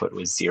the output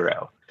was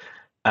 0.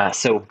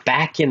 So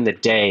back in the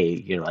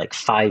day, like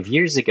 5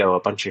 years ago, a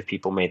bunch of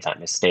people made that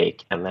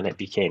mistake, and then it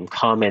became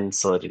common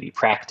Solidity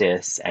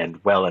practice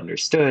and well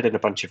understood, and a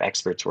bunch of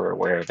experts were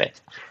aware of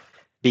it.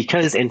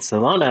 Because in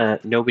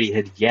Solana, nobody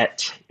had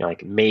yet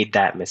made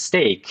that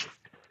mistake.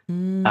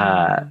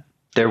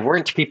 There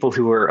weren't people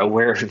who were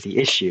aware of the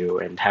issue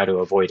and how to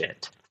avoid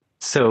it.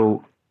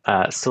 So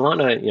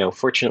Solana,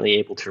 fortunately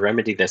able to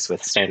remedy this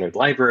with standard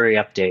library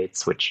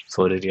updates, which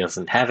Solidity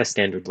doesn't have a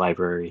standard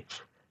library.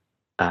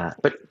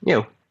 But,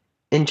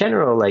 in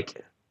general,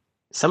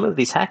 some of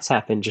these hacks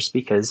happen just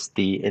because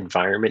the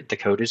environment the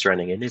code is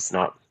running in is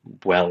not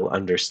well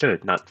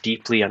understood, not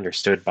deeply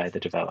understood by the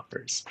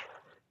developers.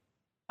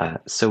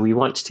 So we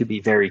want to be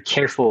very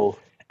careful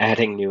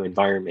adding new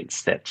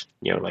environments that,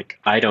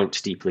 I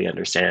don't deeply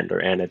understand or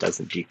Anna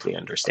doesn't deeply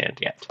understand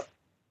yet.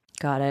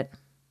 Got it.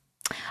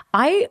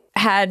 I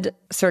had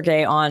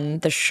Sergey on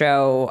the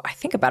show, I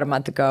think about a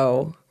month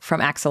ago from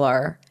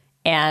Axelar,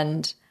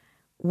 and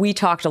we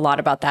talked a lot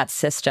about that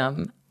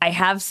system. I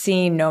have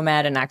seen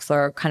Nomad and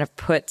Axelar kind of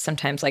put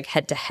sometimes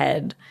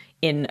head-to-head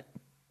in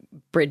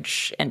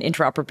bridge and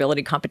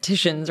interoperability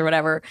competitions or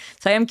whatever.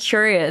 So I am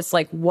curious,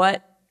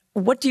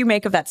 what do you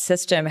make of that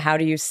system? How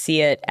do you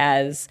see it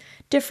as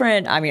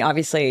different? I mean,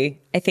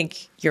 obviously, I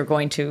think you're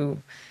going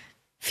to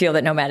feel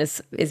that Nomad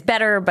is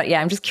better, but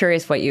yeah, I'm just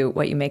curious what you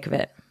make of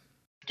it.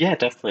 Yeah,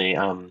 definitely.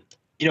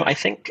 I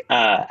think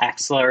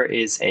Axelar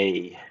is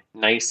a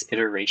nice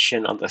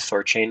iteration on the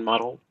Thorchain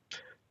model.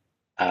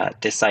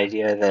 This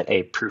idea that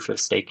a proof of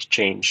stake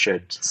chain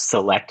should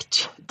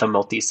select the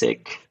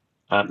multisig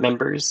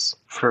members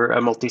for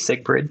a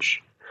multisig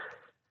bridge.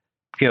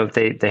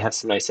 They have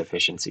some nice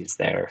efficiencies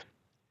there.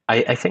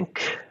 I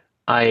think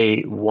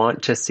I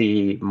want to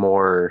see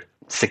more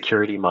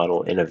security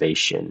model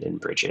innovation in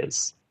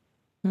bridges.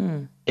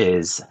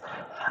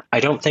 I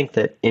don't think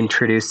that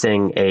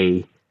introducing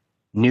a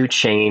new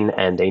chain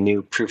and a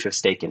new proof of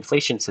stake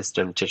inflation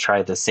system to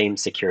try the same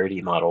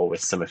security model with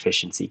some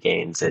efficiency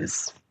gains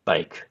is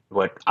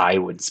what I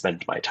would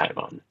spend my time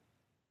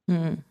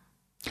on.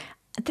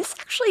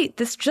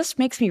 This just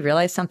makes me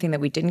realize something that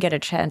we didn't get a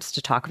chance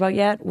to talk about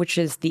yet, which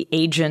is the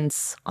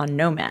agents on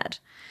Nomad.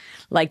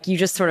 You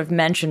just sort of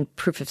mentioned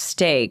proof of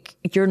stake.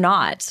 You're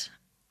not,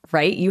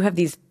 right? You have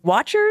these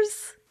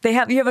watchers. You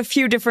have a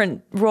few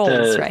different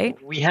roles,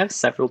 right? We have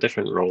several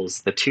different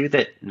roles. The two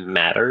that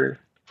matter,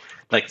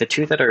 the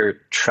two that are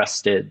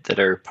trusted, that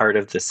are part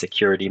of the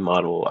security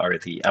model, are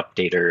the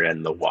updater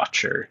and the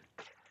watcher.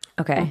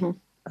 Okay.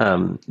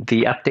 Mm-hmm.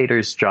 The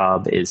updater's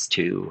job is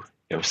to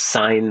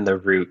sign the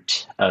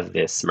root of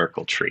this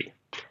Merkle tree.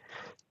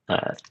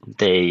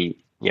 They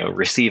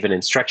receive an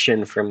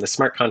instruction from the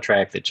smart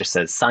contract that just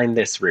says sign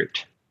this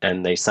root,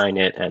 and they sign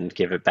it and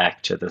give it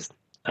back to the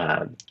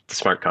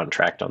smart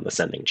contract on the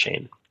sending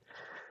chain.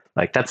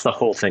 That's the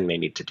whole thing they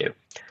need to do.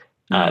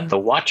 The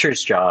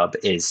watcher's job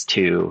is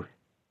to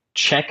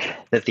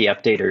check that the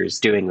updater is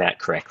doing that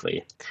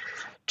correctly,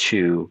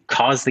 to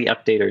cause the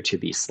updater to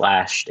be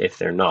slashed if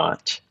they're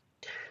not,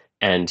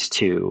 and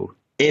to,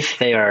 if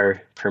they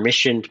are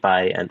permissioned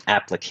by an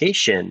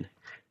application,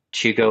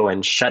 to go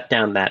and shut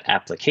down that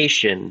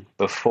application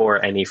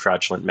before any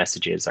fraudulent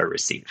messages are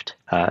received.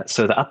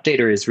 So the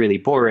updater is really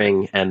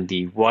boring, and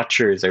the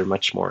watchers are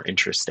much more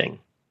interesting.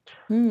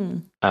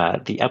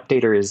 The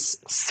updater is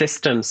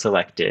system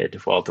selected,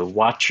 while the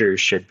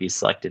watchers should be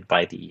selected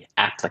by the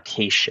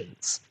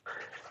applications.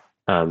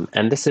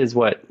 And this is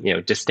what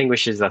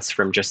distinguishes us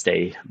from just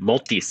a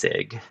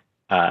multisig,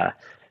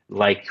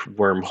 like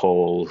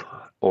Wormhole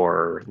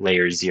or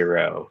Layer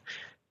 0,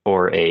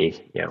 or a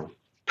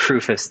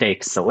proof of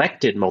stake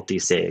selected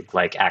multisig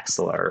like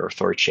Axelar or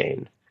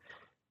Thorchain,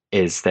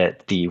 is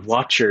that the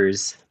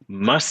watchers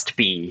must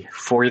be,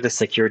 for the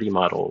security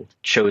model,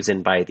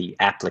 chosen by the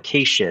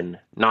application,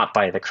 not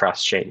by the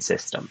cross-chain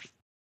system.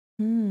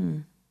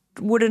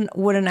 Would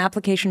an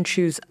application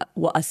choose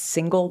a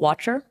single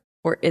watcher,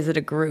 or is it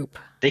a group?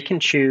 They can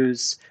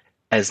choose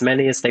as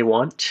many as they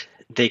want.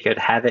 They could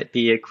have it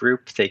be a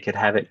group. They could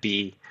have it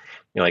be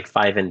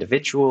 5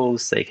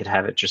 individuals. They could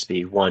have it just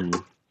be one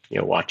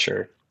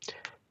watcher.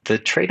 The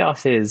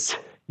trade-off is,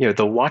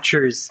 the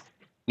watchers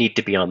need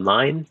to be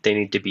online. They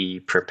need to be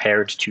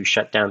prepared to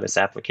shut down this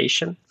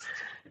application.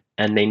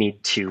 And they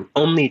need to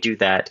only do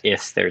that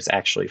if there's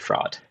actually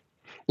fraud.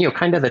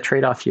 Kind of the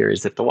trade-off here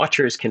is that the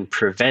watchers can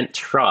prevent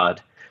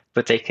fraud,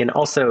 but they can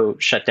also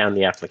shut down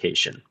the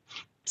application.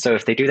 So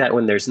if they do that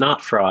when there's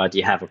not fraud,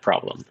 you have a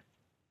problem.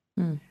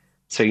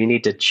 So you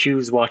need to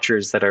choose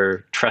watchers that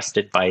are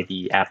trusted by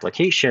the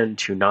application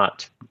to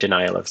not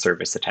denial of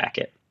service attack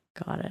it.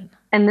 Got it.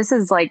 And this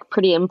is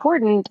pretty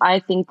important, I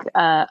think,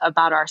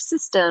 about our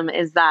system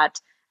is that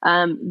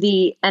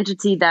the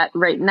entity that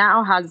right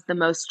now has the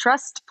most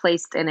trust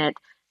placed in it,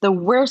 the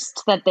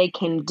worst that they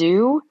can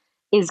do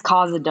is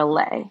cause a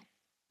delay.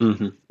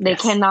 They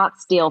Yes.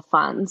 cannot steal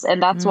funds.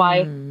 And that's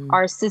why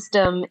our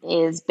system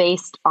is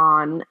based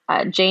on,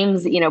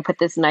 James, put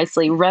this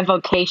nicely,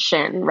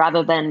 revocation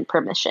rather than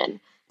permission.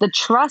 The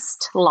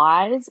trust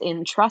lies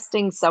in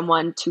trusting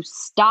someone to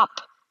stop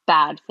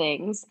bad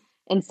things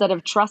instead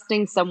of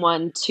trusting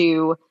someone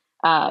to,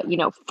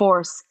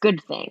 force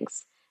good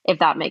things, if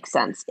that makes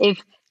sense.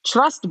 If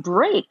trust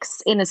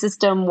breaks in a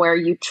system where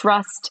you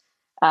trust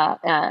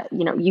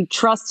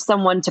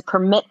someone to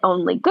permit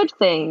only good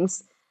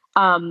things,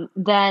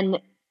 then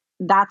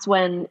that's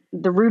when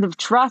the root of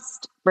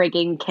trust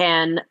breaking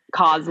can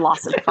cause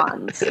loss of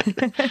funds,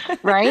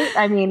 right?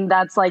 I mean,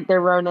 that's like the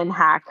Ronin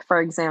hack,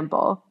 for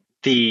example.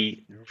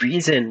 The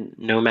reason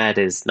Nomad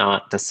is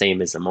not the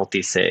same as a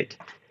multisig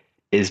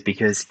is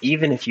because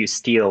even if you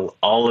steal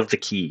all of the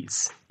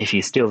keys, if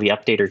you steal the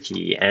updater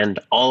key and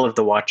all of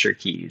the watcher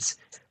keys,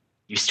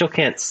 you still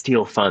can't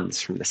steal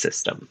funds from the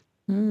system.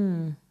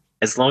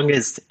 As long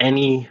as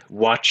any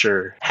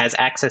watcher has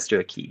access to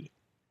a key,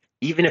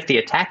 even if the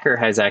attacker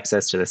has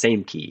access to the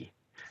same key,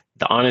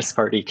 the honest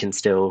party can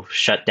still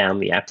shut down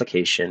the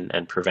application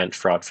and prevent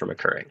fraud from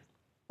occurring,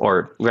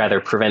 or rather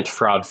prevent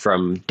fraud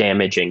from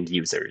damaging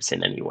users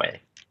in any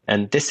way.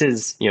 And this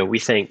is, we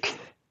think,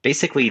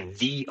 basically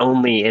the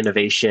only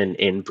innovation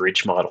in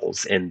bridge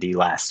models in the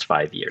last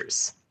 5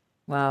 years.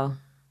 Wow.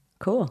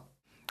 Cool.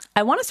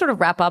 I want to sort of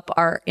wrap up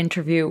our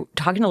interview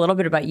talking a little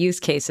bit about use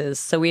cases.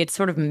 So we had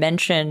sort of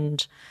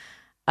mentioned,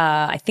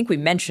 I think we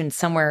mentioned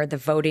somewhere the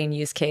voting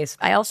use case.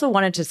 I also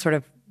wanted to sort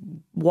of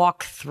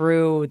walk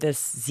through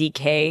this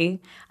ZK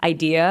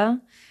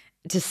idea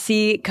to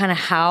see kind of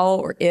how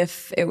or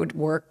if it would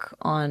work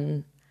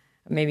on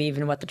maybe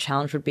even what the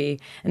challenge would be.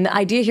 And the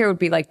idea here would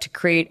be like to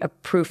create a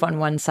proof on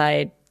one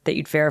side that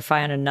you'd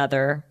verify on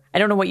another. I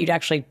don't know what you'd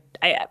actually...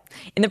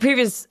 in the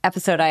previous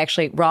episode,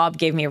 Rob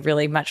gave me a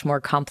really much more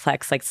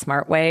complex, like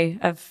smart way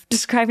of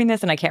describing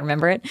this, and I can't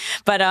remember it.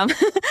 But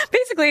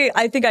basically,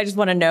 I think I just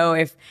want to know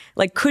if,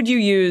 like, could you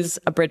use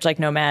a bridge like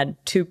Nomad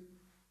to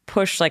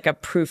push like a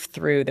proof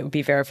through that would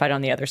be verified on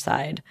the other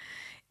side?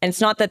 And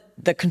it's not that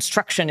the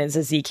construction is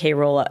a ZK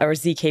rollup or a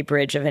ZK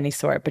bridge of any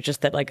sort, but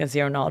just that like a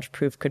zero knowledge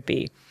proof could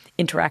be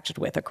interacted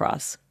with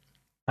across.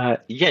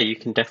 Yeah, you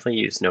can definitely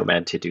use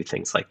Nomad to do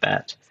things like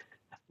that.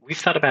 We've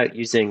thought about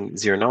using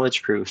zero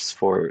knowledge proofs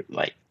for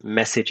like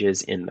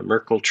messages in the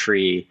Merkle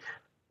tree,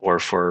 or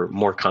for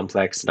more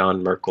complex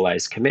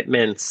non-Merkleized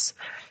commitments,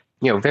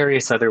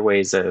 various other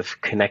ways of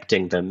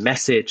connecting the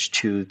message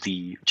to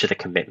the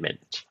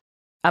commitment.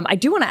 I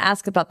do want to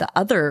ask about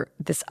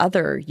this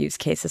other use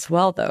case as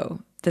well, though,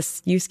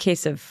 this use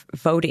case of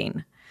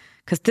voting,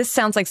 because this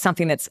sounds like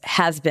something that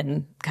has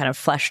been kind of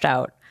fleshed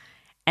out.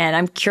 And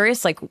I'm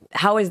curious, like,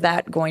 how is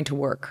that going to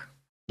work?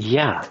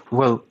 Yeah,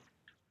 well,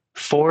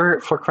 for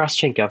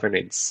cross-chain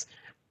governance,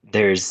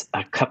 there's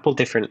a couple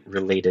different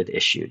related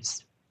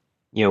issues.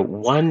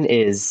 One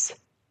is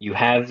you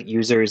have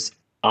users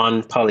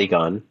on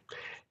Polygon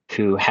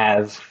who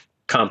have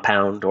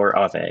Compound or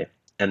Aave,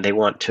 and they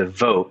want to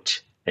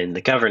vote in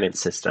the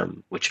governance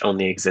system, which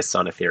only exists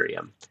on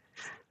Ethereum.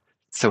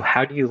 So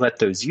how do you let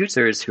those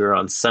users who are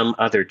on some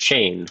other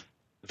chain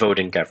vote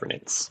in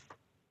governance?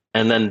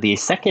 And then the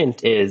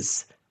second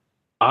is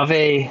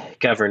Aave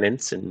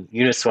governance and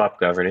Uniswap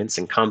governance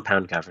and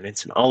Compound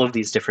governance and all of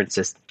these different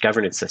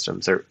governance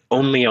systems are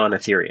only on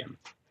Ethereum.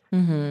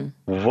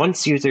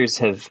 Once users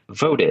have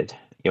voted,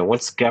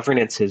 once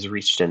governance has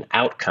reached an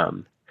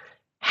outcome,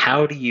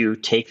 how do you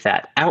take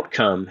that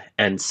outcome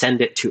and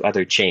send it to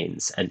other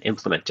chains and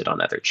implement it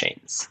on other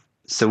chains?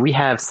 So we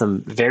have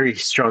some very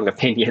strong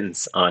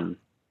opinions on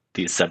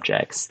these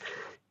subjects.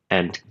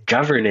 And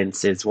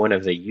governance is one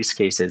of the use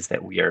cases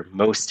that we are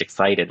most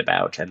excited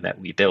about and that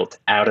we built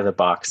out of the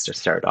box to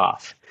start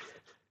off.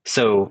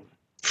 So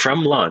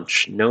from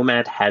launch,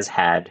 Nomad has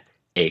had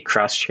a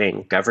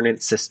cross-chain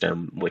governance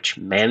system which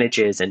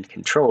manages and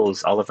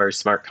controls all of our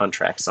smart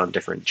contracts on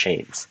different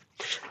chains.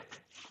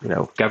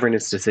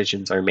 Governance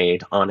decisions are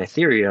made on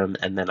Ethereum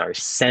and then are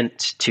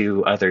sent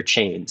to other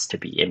chains to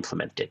be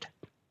implemented.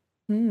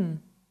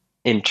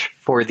 And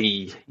for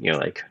the,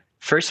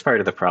 first part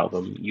of the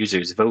problem,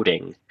 users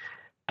voting,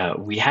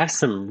 we have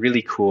some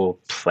really cool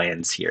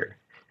plans here.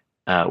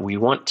 We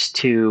want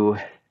to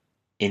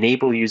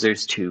enable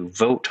users to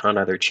vote on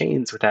other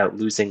chains without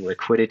losing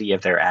liquidity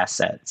of their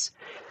assets.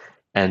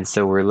 And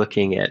so we're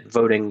looking at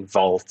voting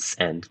vaults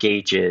and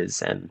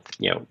gauges and,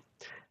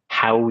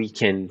 how we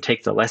can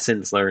take the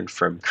lessons learned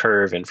from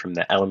Curve and from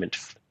the Element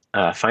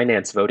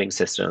Finance voting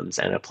systems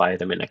and apply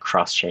them in a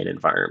cross-chain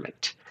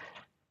environment.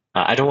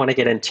 I don't want to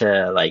get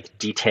into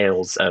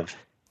details of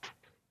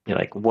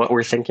what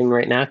we're thinking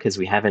right now, because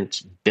we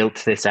haven't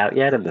built this out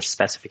yet and the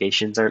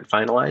specifications aren't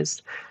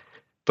finalized.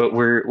 But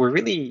we're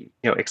really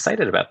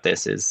excited about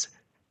this. Is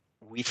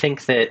we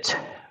think that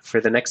for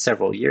the next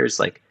several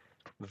years,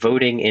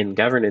 voting in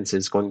governance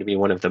is going to be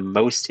one of the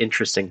most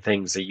interesting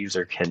things a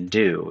user can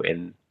do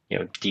in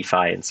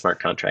DeFi and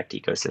smart contract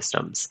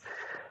ecosystems.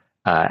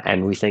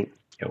 And we think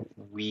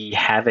we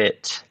have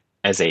it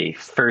as a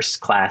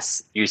first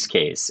class use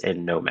case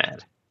in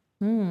Nomad.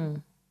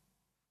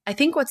 I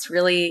think what's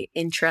really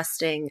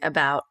interesting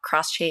about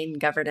cross-chain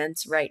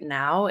governance right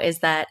now is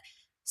that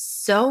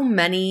so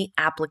many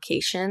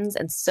applications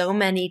and so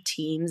many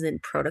teams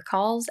and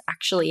protocols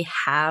actually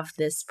have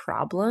this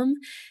problem.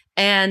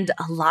 And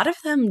a lot of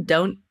them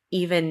don't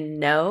even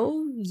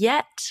know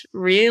yet,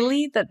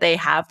 really, that they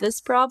have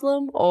this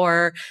problem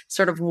or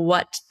sort of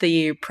what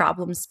the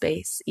problem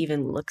space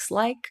even looks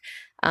like.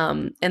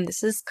 And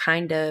this is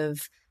kind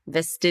of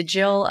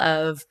vestigial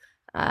of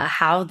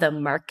how the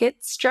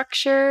market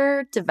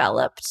structure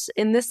developed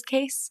in this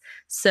case.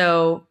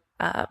 So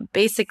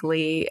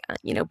basically,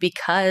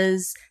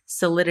 because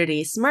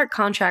Solidity smart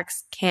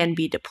contracts can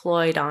be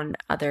deployed on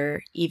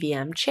other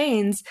EVM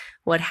chains,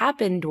 what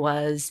happened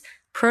was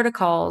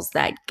protocols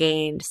that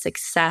gained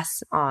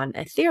success on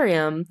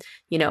Ethereum,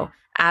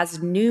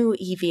 as new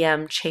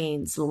EVM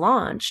chains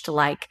launched,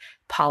 like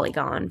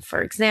Polygon,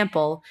 for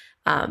example,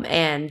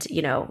 and,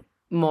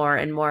 more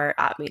and more,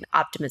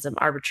 Optimism,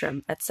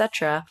 Arbitrum,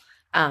 etc.,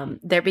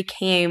 there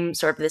became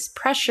sort of this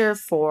pressure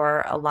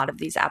for a lot of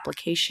these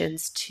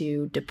applications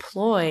to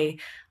deploy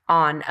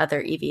on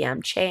other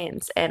EVM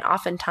chains. And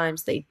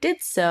oftentimes they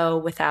did so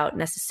without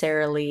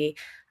necessarily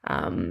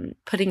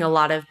putting a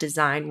lot of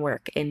design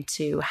work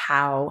into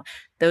how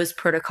those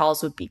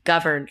protocols would be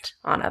governed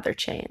on other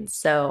chains.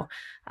 So,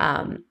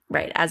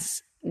 right,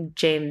 as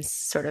James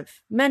sort of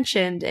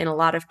mentioned, in a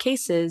lot of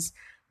cases,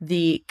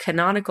 the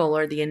canonical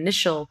or the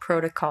initial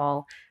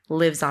protocol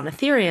lives on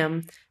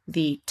Ethereum.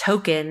 The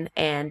token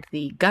and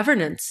the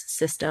governance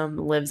system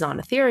lives on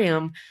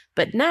Ethereum,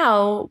 but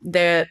now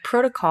the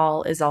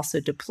protocol is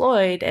also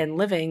deployed and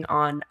living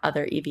on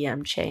other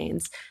EVM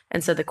chains.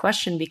 And so the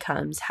question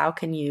becomes, how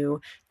can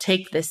you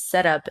take this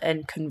setup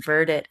and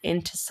convert it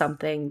into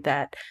something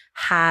that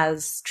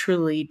has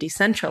truly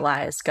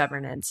decentralized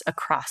governance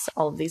across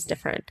all of these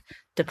different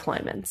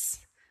deployments?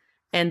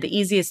 And the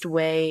easiest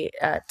way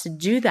to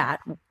do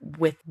that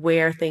with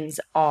where things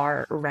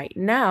are right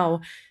now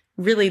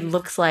really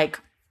looks like,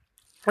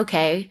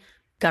 okay,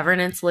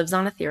 governance lives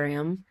on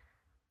Ethereum.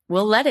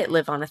 We'll let it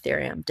live on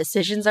Ethereum.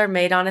 Decisions are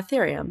made on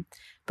Ethereum.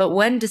 But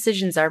when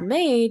decisions are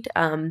made,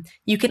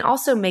 you can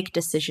also make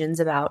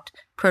decisions about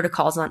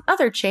protocols on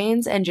other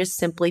chains and just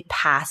simply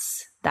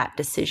pass that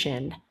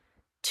decision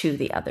to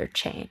the other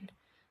chain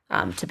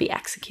to be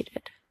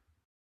executed.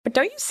 But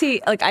don't you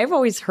see, I've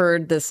always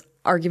heard this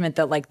argument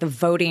that the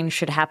voting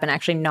should happen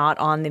actually not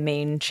on the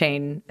main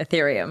chain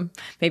Ethereum.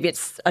 Maybe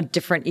it's a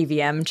different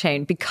EVM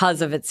chain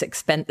because of its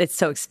expense. It's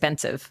so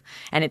expensive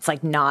and it's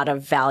not a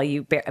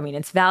value.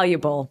 It's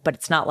valuable, but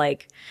it's not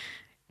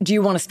do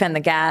you want to spend the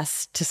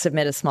gas to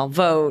submit a small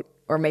vote?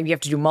 Or maybe you have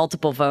to do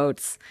multiple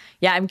votes.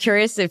 Yeah, I'm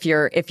curious if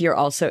you're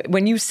also,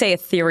 when you say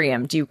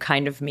Ethereum, do you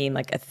kind of mean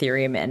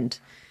Ethereum and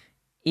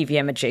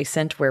EVM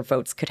adjacent where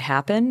votes could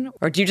happen?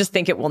 Or do you just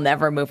think it will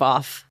never move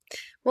off?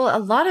 Well, a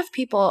lot of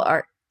people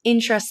are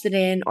interested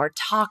in or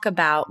talk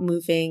about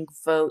moving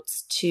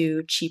votes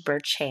to cheaper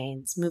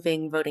chains,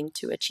 moving voting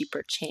to a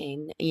cheaper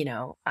chain,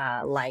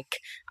 like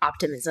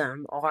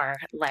Optimism or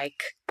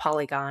like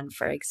Polygon,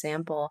 for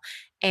example.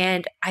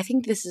 And I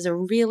think this is a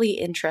really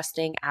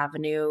interesting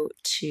avenue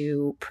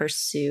to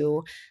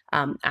pursue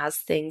as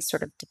things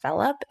sort of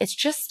develop. It's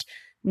just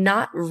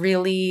not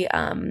really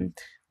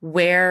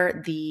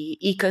where the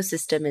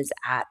ecosystem is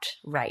at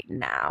right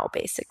now,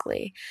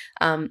 basically.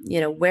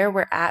 Where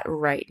we're at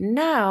right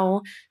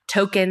now,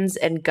 tokens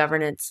and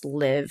governance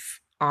live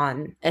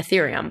on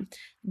Ethereum.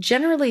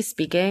 Generally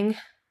speaking,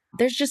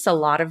 there's just a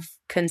lot of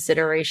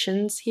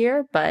considerations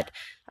here, but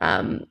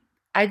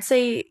I'd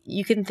say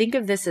you can think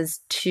of this as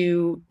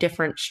two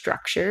different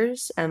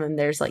structures, and then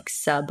there's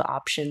sub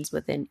options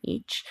within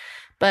each.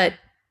 But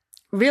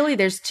really,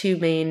 there's two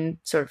main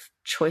sort of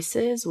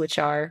choices, which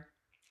are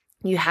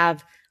you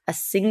have a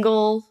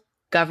single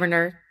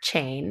governor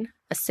chain,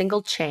 a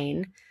single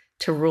chain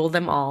to rule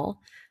them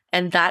all.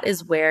 And that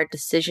is where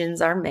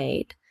decisions are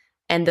made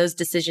and those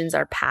decisions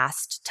are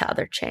passed to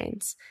other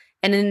chains.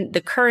 And in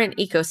the current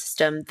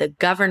ecosystem, the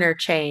governor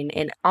chain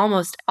in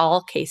almost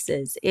all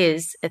cases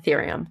is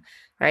Ethereum,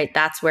 right?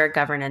 That's where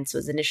governance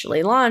was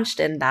initially launched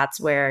and that's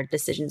where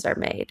decisions are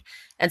made.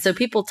 And so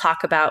people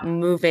talk about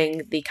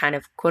moving the kind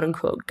of quote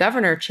unquote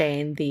governor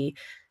chain, the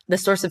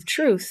source of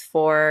truth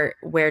for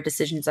where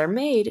decisions are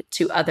made,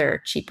 to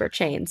other cheaper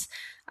chains.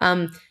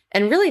 And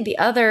really the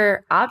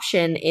other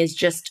option is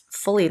just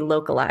fully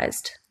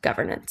localized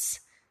governance,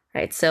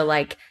 right? So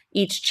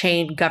each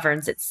chain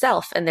governs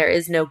itself and there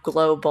is no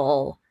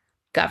global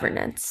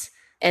governance.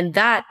 And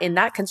that in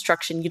that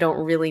construction, you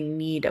don't really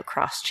need a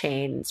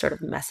cross-chain sort of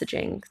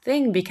messaging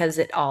thing because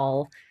it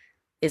all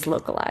is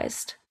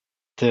localized.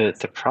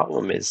 The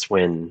problem is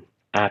when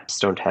apps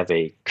don't have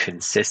a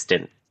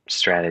consistent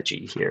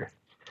strategy here.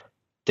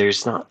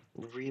 There's not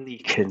really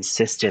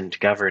consistent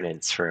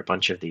governance for a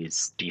bunch of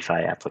these DeFi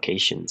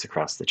applications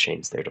across the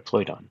chains they're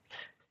deployed on.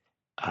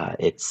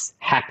 It's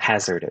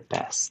haphazard at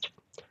best.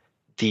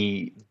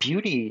 The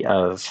beauty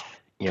of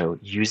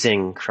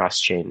using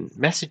cross-chain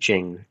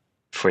messaging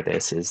for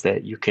this is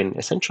that you can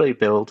essentially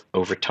build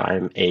over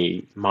time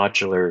a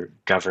modular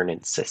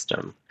governance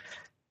system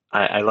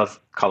I love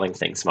calling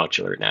things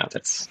modular now.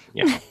 That's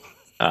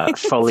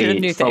Sort of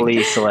new thing.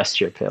 fully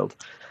celestial pilled.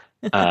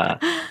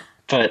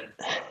 But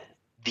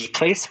the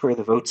place where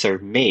the votes are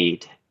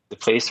made, the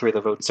place where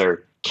the votes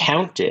are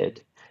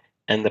counted,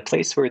 and the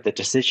place where the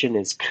decision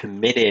is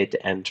committed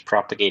and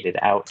propagated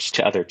out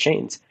to other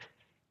chains,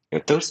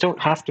 those don't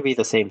have to be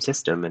the same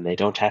system, and they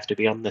don't have to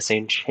be on the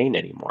same chain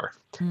anymore.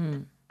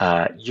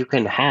 You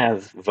can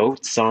have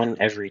votes on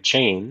every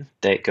chain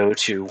that go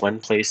to one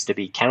place to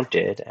be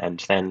counted,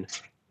 and then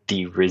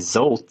the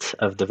result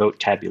of the vote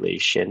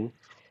tabulation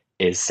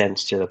is sent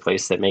to the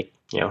place that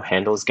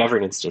handles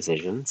governance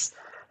decisions.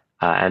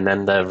 And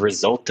then the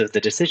result of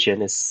the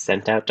decision is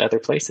sent out to other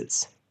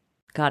places.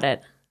 Got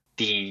it.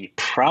 The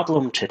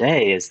problem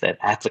today is that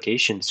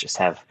applications just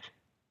have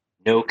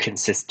no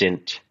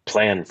consistent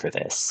plan for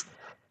this.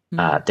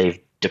 They've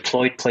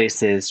deployed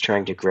places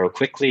trying to grow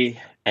quickly,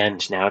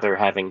 and now they're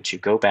having to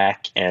go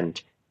back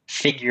and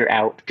figure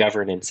out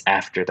governance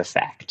after the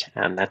fact.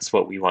 And that's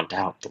what we want to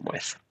help them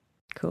with.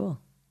 Cool.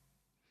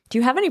 Do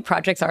you have any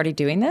projects already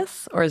doing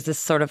this? Or is this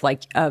sort of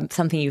like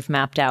something you've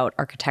mapped out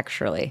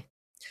architecturally?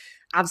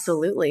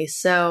 Absolutely.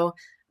 So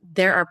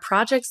there are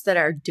projects that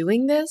are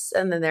doing this,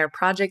 and then there are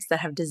projects that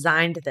have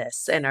designed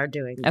this and are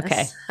doing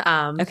this.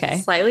 Okay.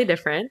 Slightly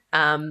different.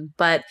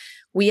 But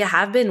we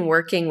have been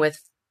working with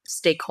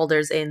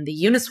stakeholders in the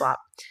Uniswap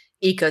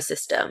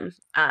ecosystem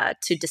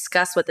to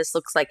discuss what this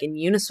looks like in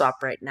Uniswap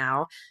right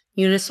now.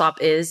 Uniswap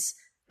is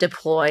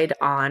deployed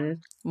on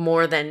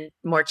more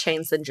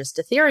chains than just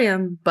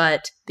Ethereum,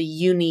 but the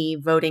Uni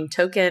voting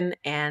token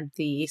and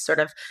the sort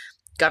of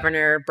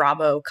Governor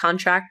Bravo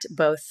contract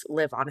both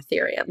live on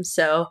Ethereum.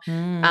 So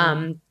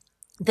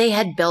they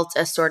had built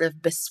a sort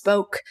of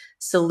bespoke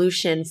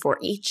solution for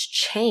each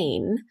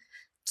chain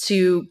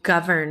to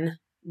govern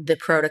the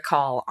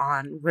protocol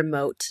on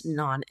remote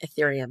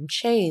non-Ethereum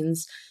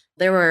chains.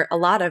 There were a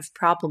lot of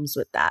problems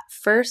with that.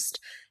 First,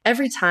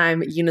 every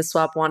time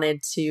Uniswap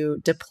wanted to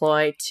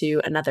deploy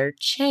to another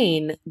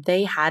chain,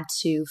 they had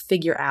to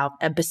figure out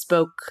a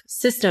bespoke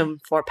system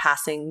for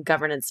passing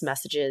governance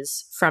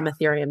messages from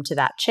Ethereum to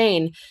that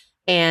chain.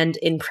 And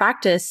in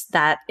practice,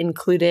 that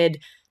included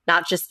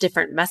not just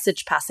different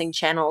message passing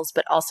channels,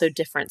 but also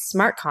different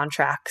smart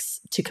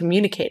contracts to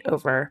communicate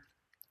over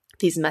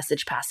these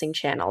message passing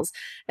channels.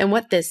 And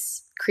what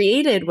this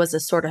created was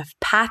a sort of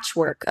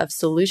patchwork of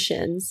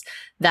solutions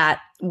that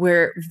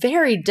were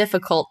very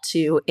difficult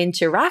to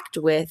interact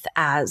with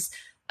as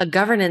a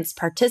governance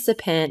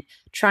participant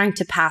trying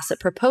to pass a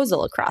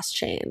proposal across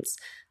chains.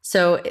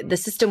 So the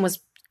system was,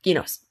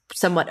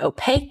 somewhat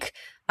opaque,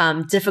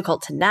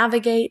 difficult to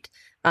navigate,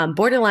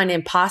 borderline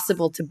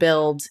impossible to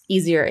build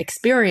easier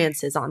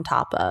experiences on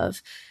top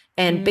of,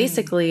 and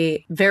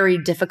basically very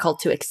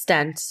difficult to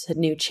extend to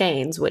new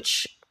chains,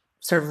 which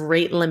sort of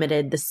rate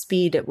limited the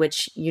speed at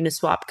which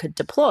Uniswap could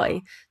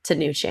deploy to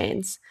new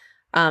chains.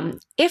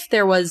 If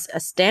there was a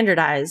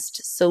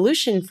standardized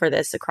solution for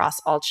this across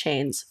all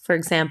chains, for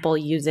example,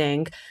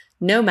 using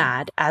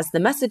Nomad as the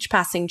message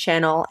passing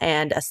channel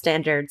and a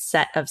standard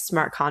set of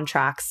smart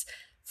contracts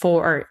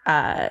for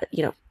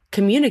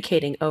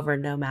communicating over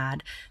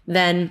Nomad,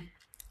 then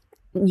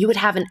you would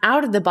have an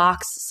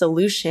out-of-the-box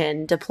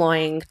solution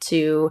deploying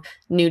to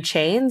new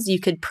chains. You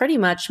could pretty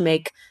much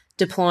make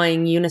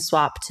deploying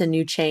Uniswap to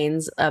new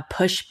chains a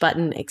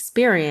push-button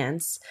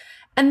experience.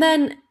 And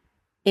then,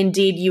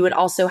 indeed, you would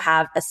also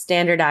have a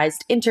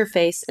standardized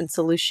interface and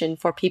solution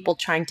for people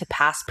trying to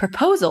pass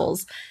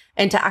proposals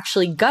and to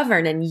actually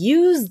govern and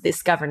use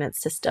this governance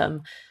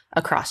system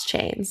across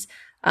chains.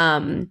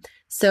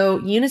 So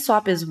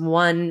Uniswap is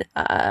one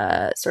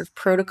sort of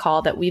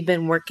protocol that we've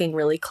been working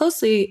really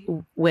closely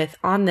with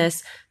on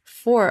this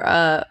for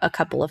a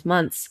couple of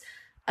months.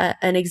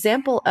 An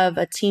example of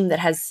a team that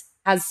has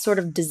sort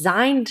of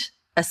designed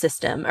a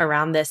system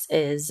around this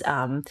is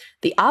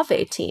the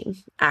Aave team,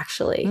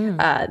 actually.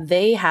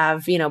 They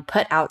have,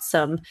 put out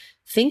some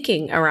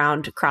thinking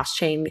around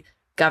cross-chain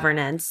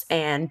governance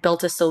and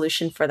built a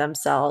solution for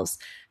themselves.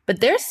 But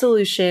their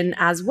solution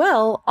as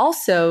well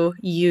also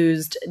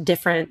used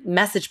different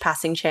message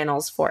passing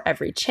channels for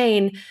every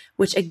chain,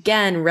 which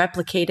again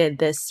replicated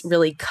this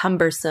really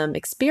cumbersome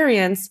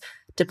experience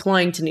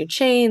deploying to new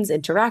chains,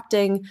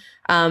 interacting.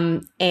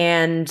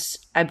 And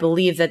I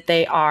believe that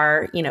they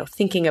are,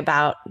 thinking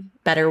about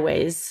better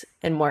ways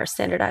and more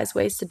standardized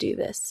ways to do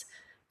this.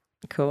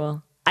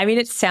 Cool. I mean,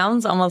 it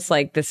sounds almost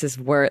like this is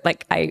where,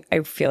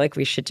 I feel like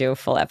we should do a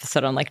full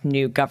episode on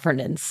new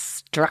governance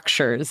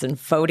structures and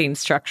voting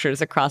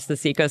structures across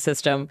this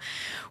ecosystem.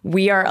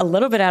 We are a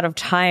little bit out of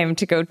time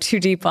to go too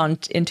deep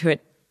into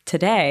it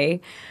today,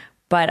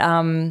 but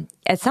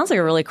it sounds like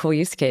a really cool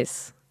use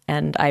case,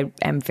 and I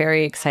am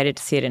very excited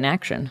to see it in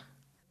action.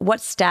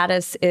 What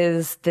status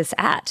is this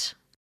at?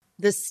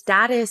 The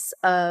status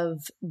of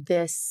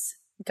this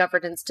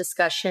governance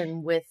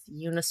discussion with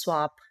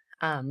Uniswap,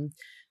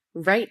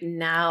 right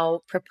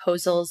now,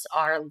 proposals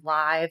are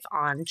live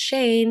on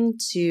chain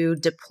to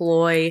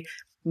deploy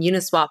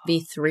Uniswap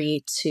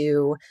v3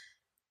 to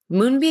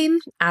Moonbeam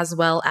as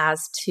well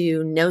as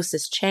to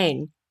Gnosis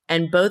chain.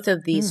 And both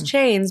of these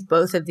chains,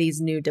 both of these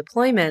new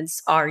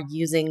deployments are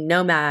using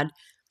Nomad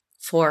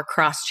for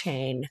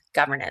cross-chain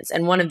governance.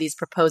 And one of these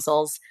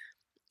proposals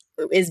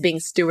is being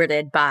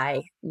stewarded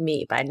by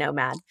me, by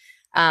Nomad.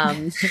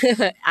 I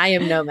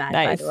am Nomad,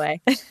 by the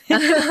way.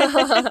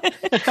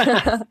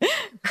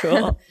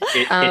 Cool.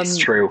 It's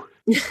true.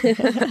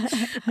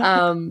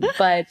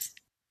 But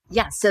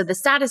yeah, so the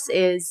status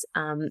is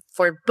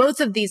for both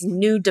of these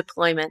new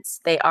deployments,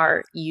 they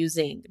are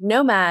using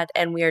Nomad,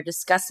 and we are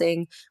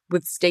discussing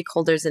with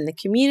stakeholders in the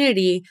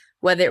community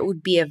whether it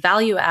would be a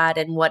value add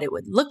and what it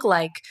would look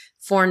like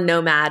for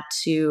Nomad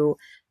to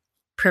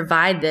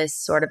provide this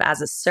sort of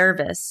as a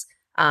service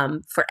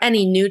for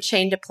any new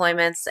chain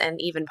deployments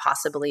and even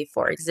possibly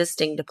for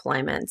existing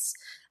deployments.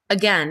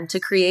 Again, to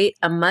create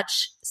a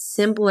much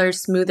simpler,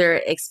 smoother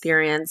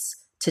experience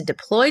to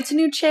deploy to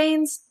new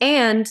chains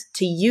and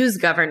to use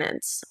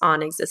governance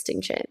on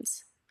existing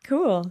chains.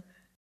 Cool.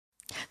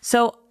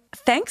 So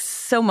thanks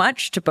so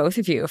much to both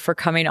of you for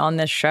coming on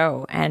this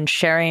show and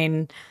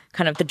sharing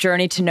kind of the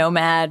journey to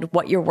Nomad,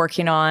 what you're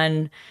working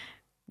on,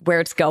 where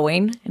it's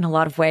going in a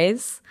lot of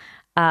ways.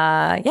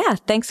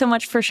 Thanks so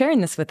much for sharing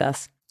this with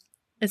us.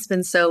 It's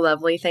been so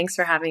lovely. Thanks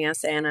for having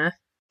us, Anna.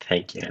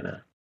 Thank you,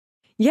 Anna.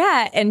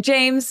 Yeah. And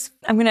James,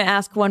 I'm going to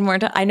ask one more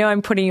time. I know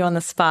I'm putting you on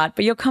the spot,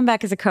 but you'll come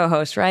back as a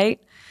co-host, right?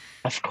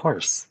 Of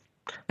course.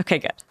 Okay,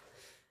 good.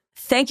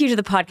 Thank you to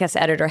the podcast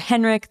editor,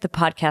 Henrik, the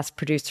podcast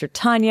producer,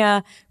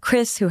 Tanya,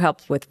 Chris, who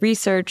helped with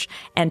research,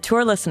 and to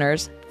our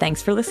listeners,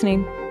 thanks for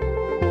listening.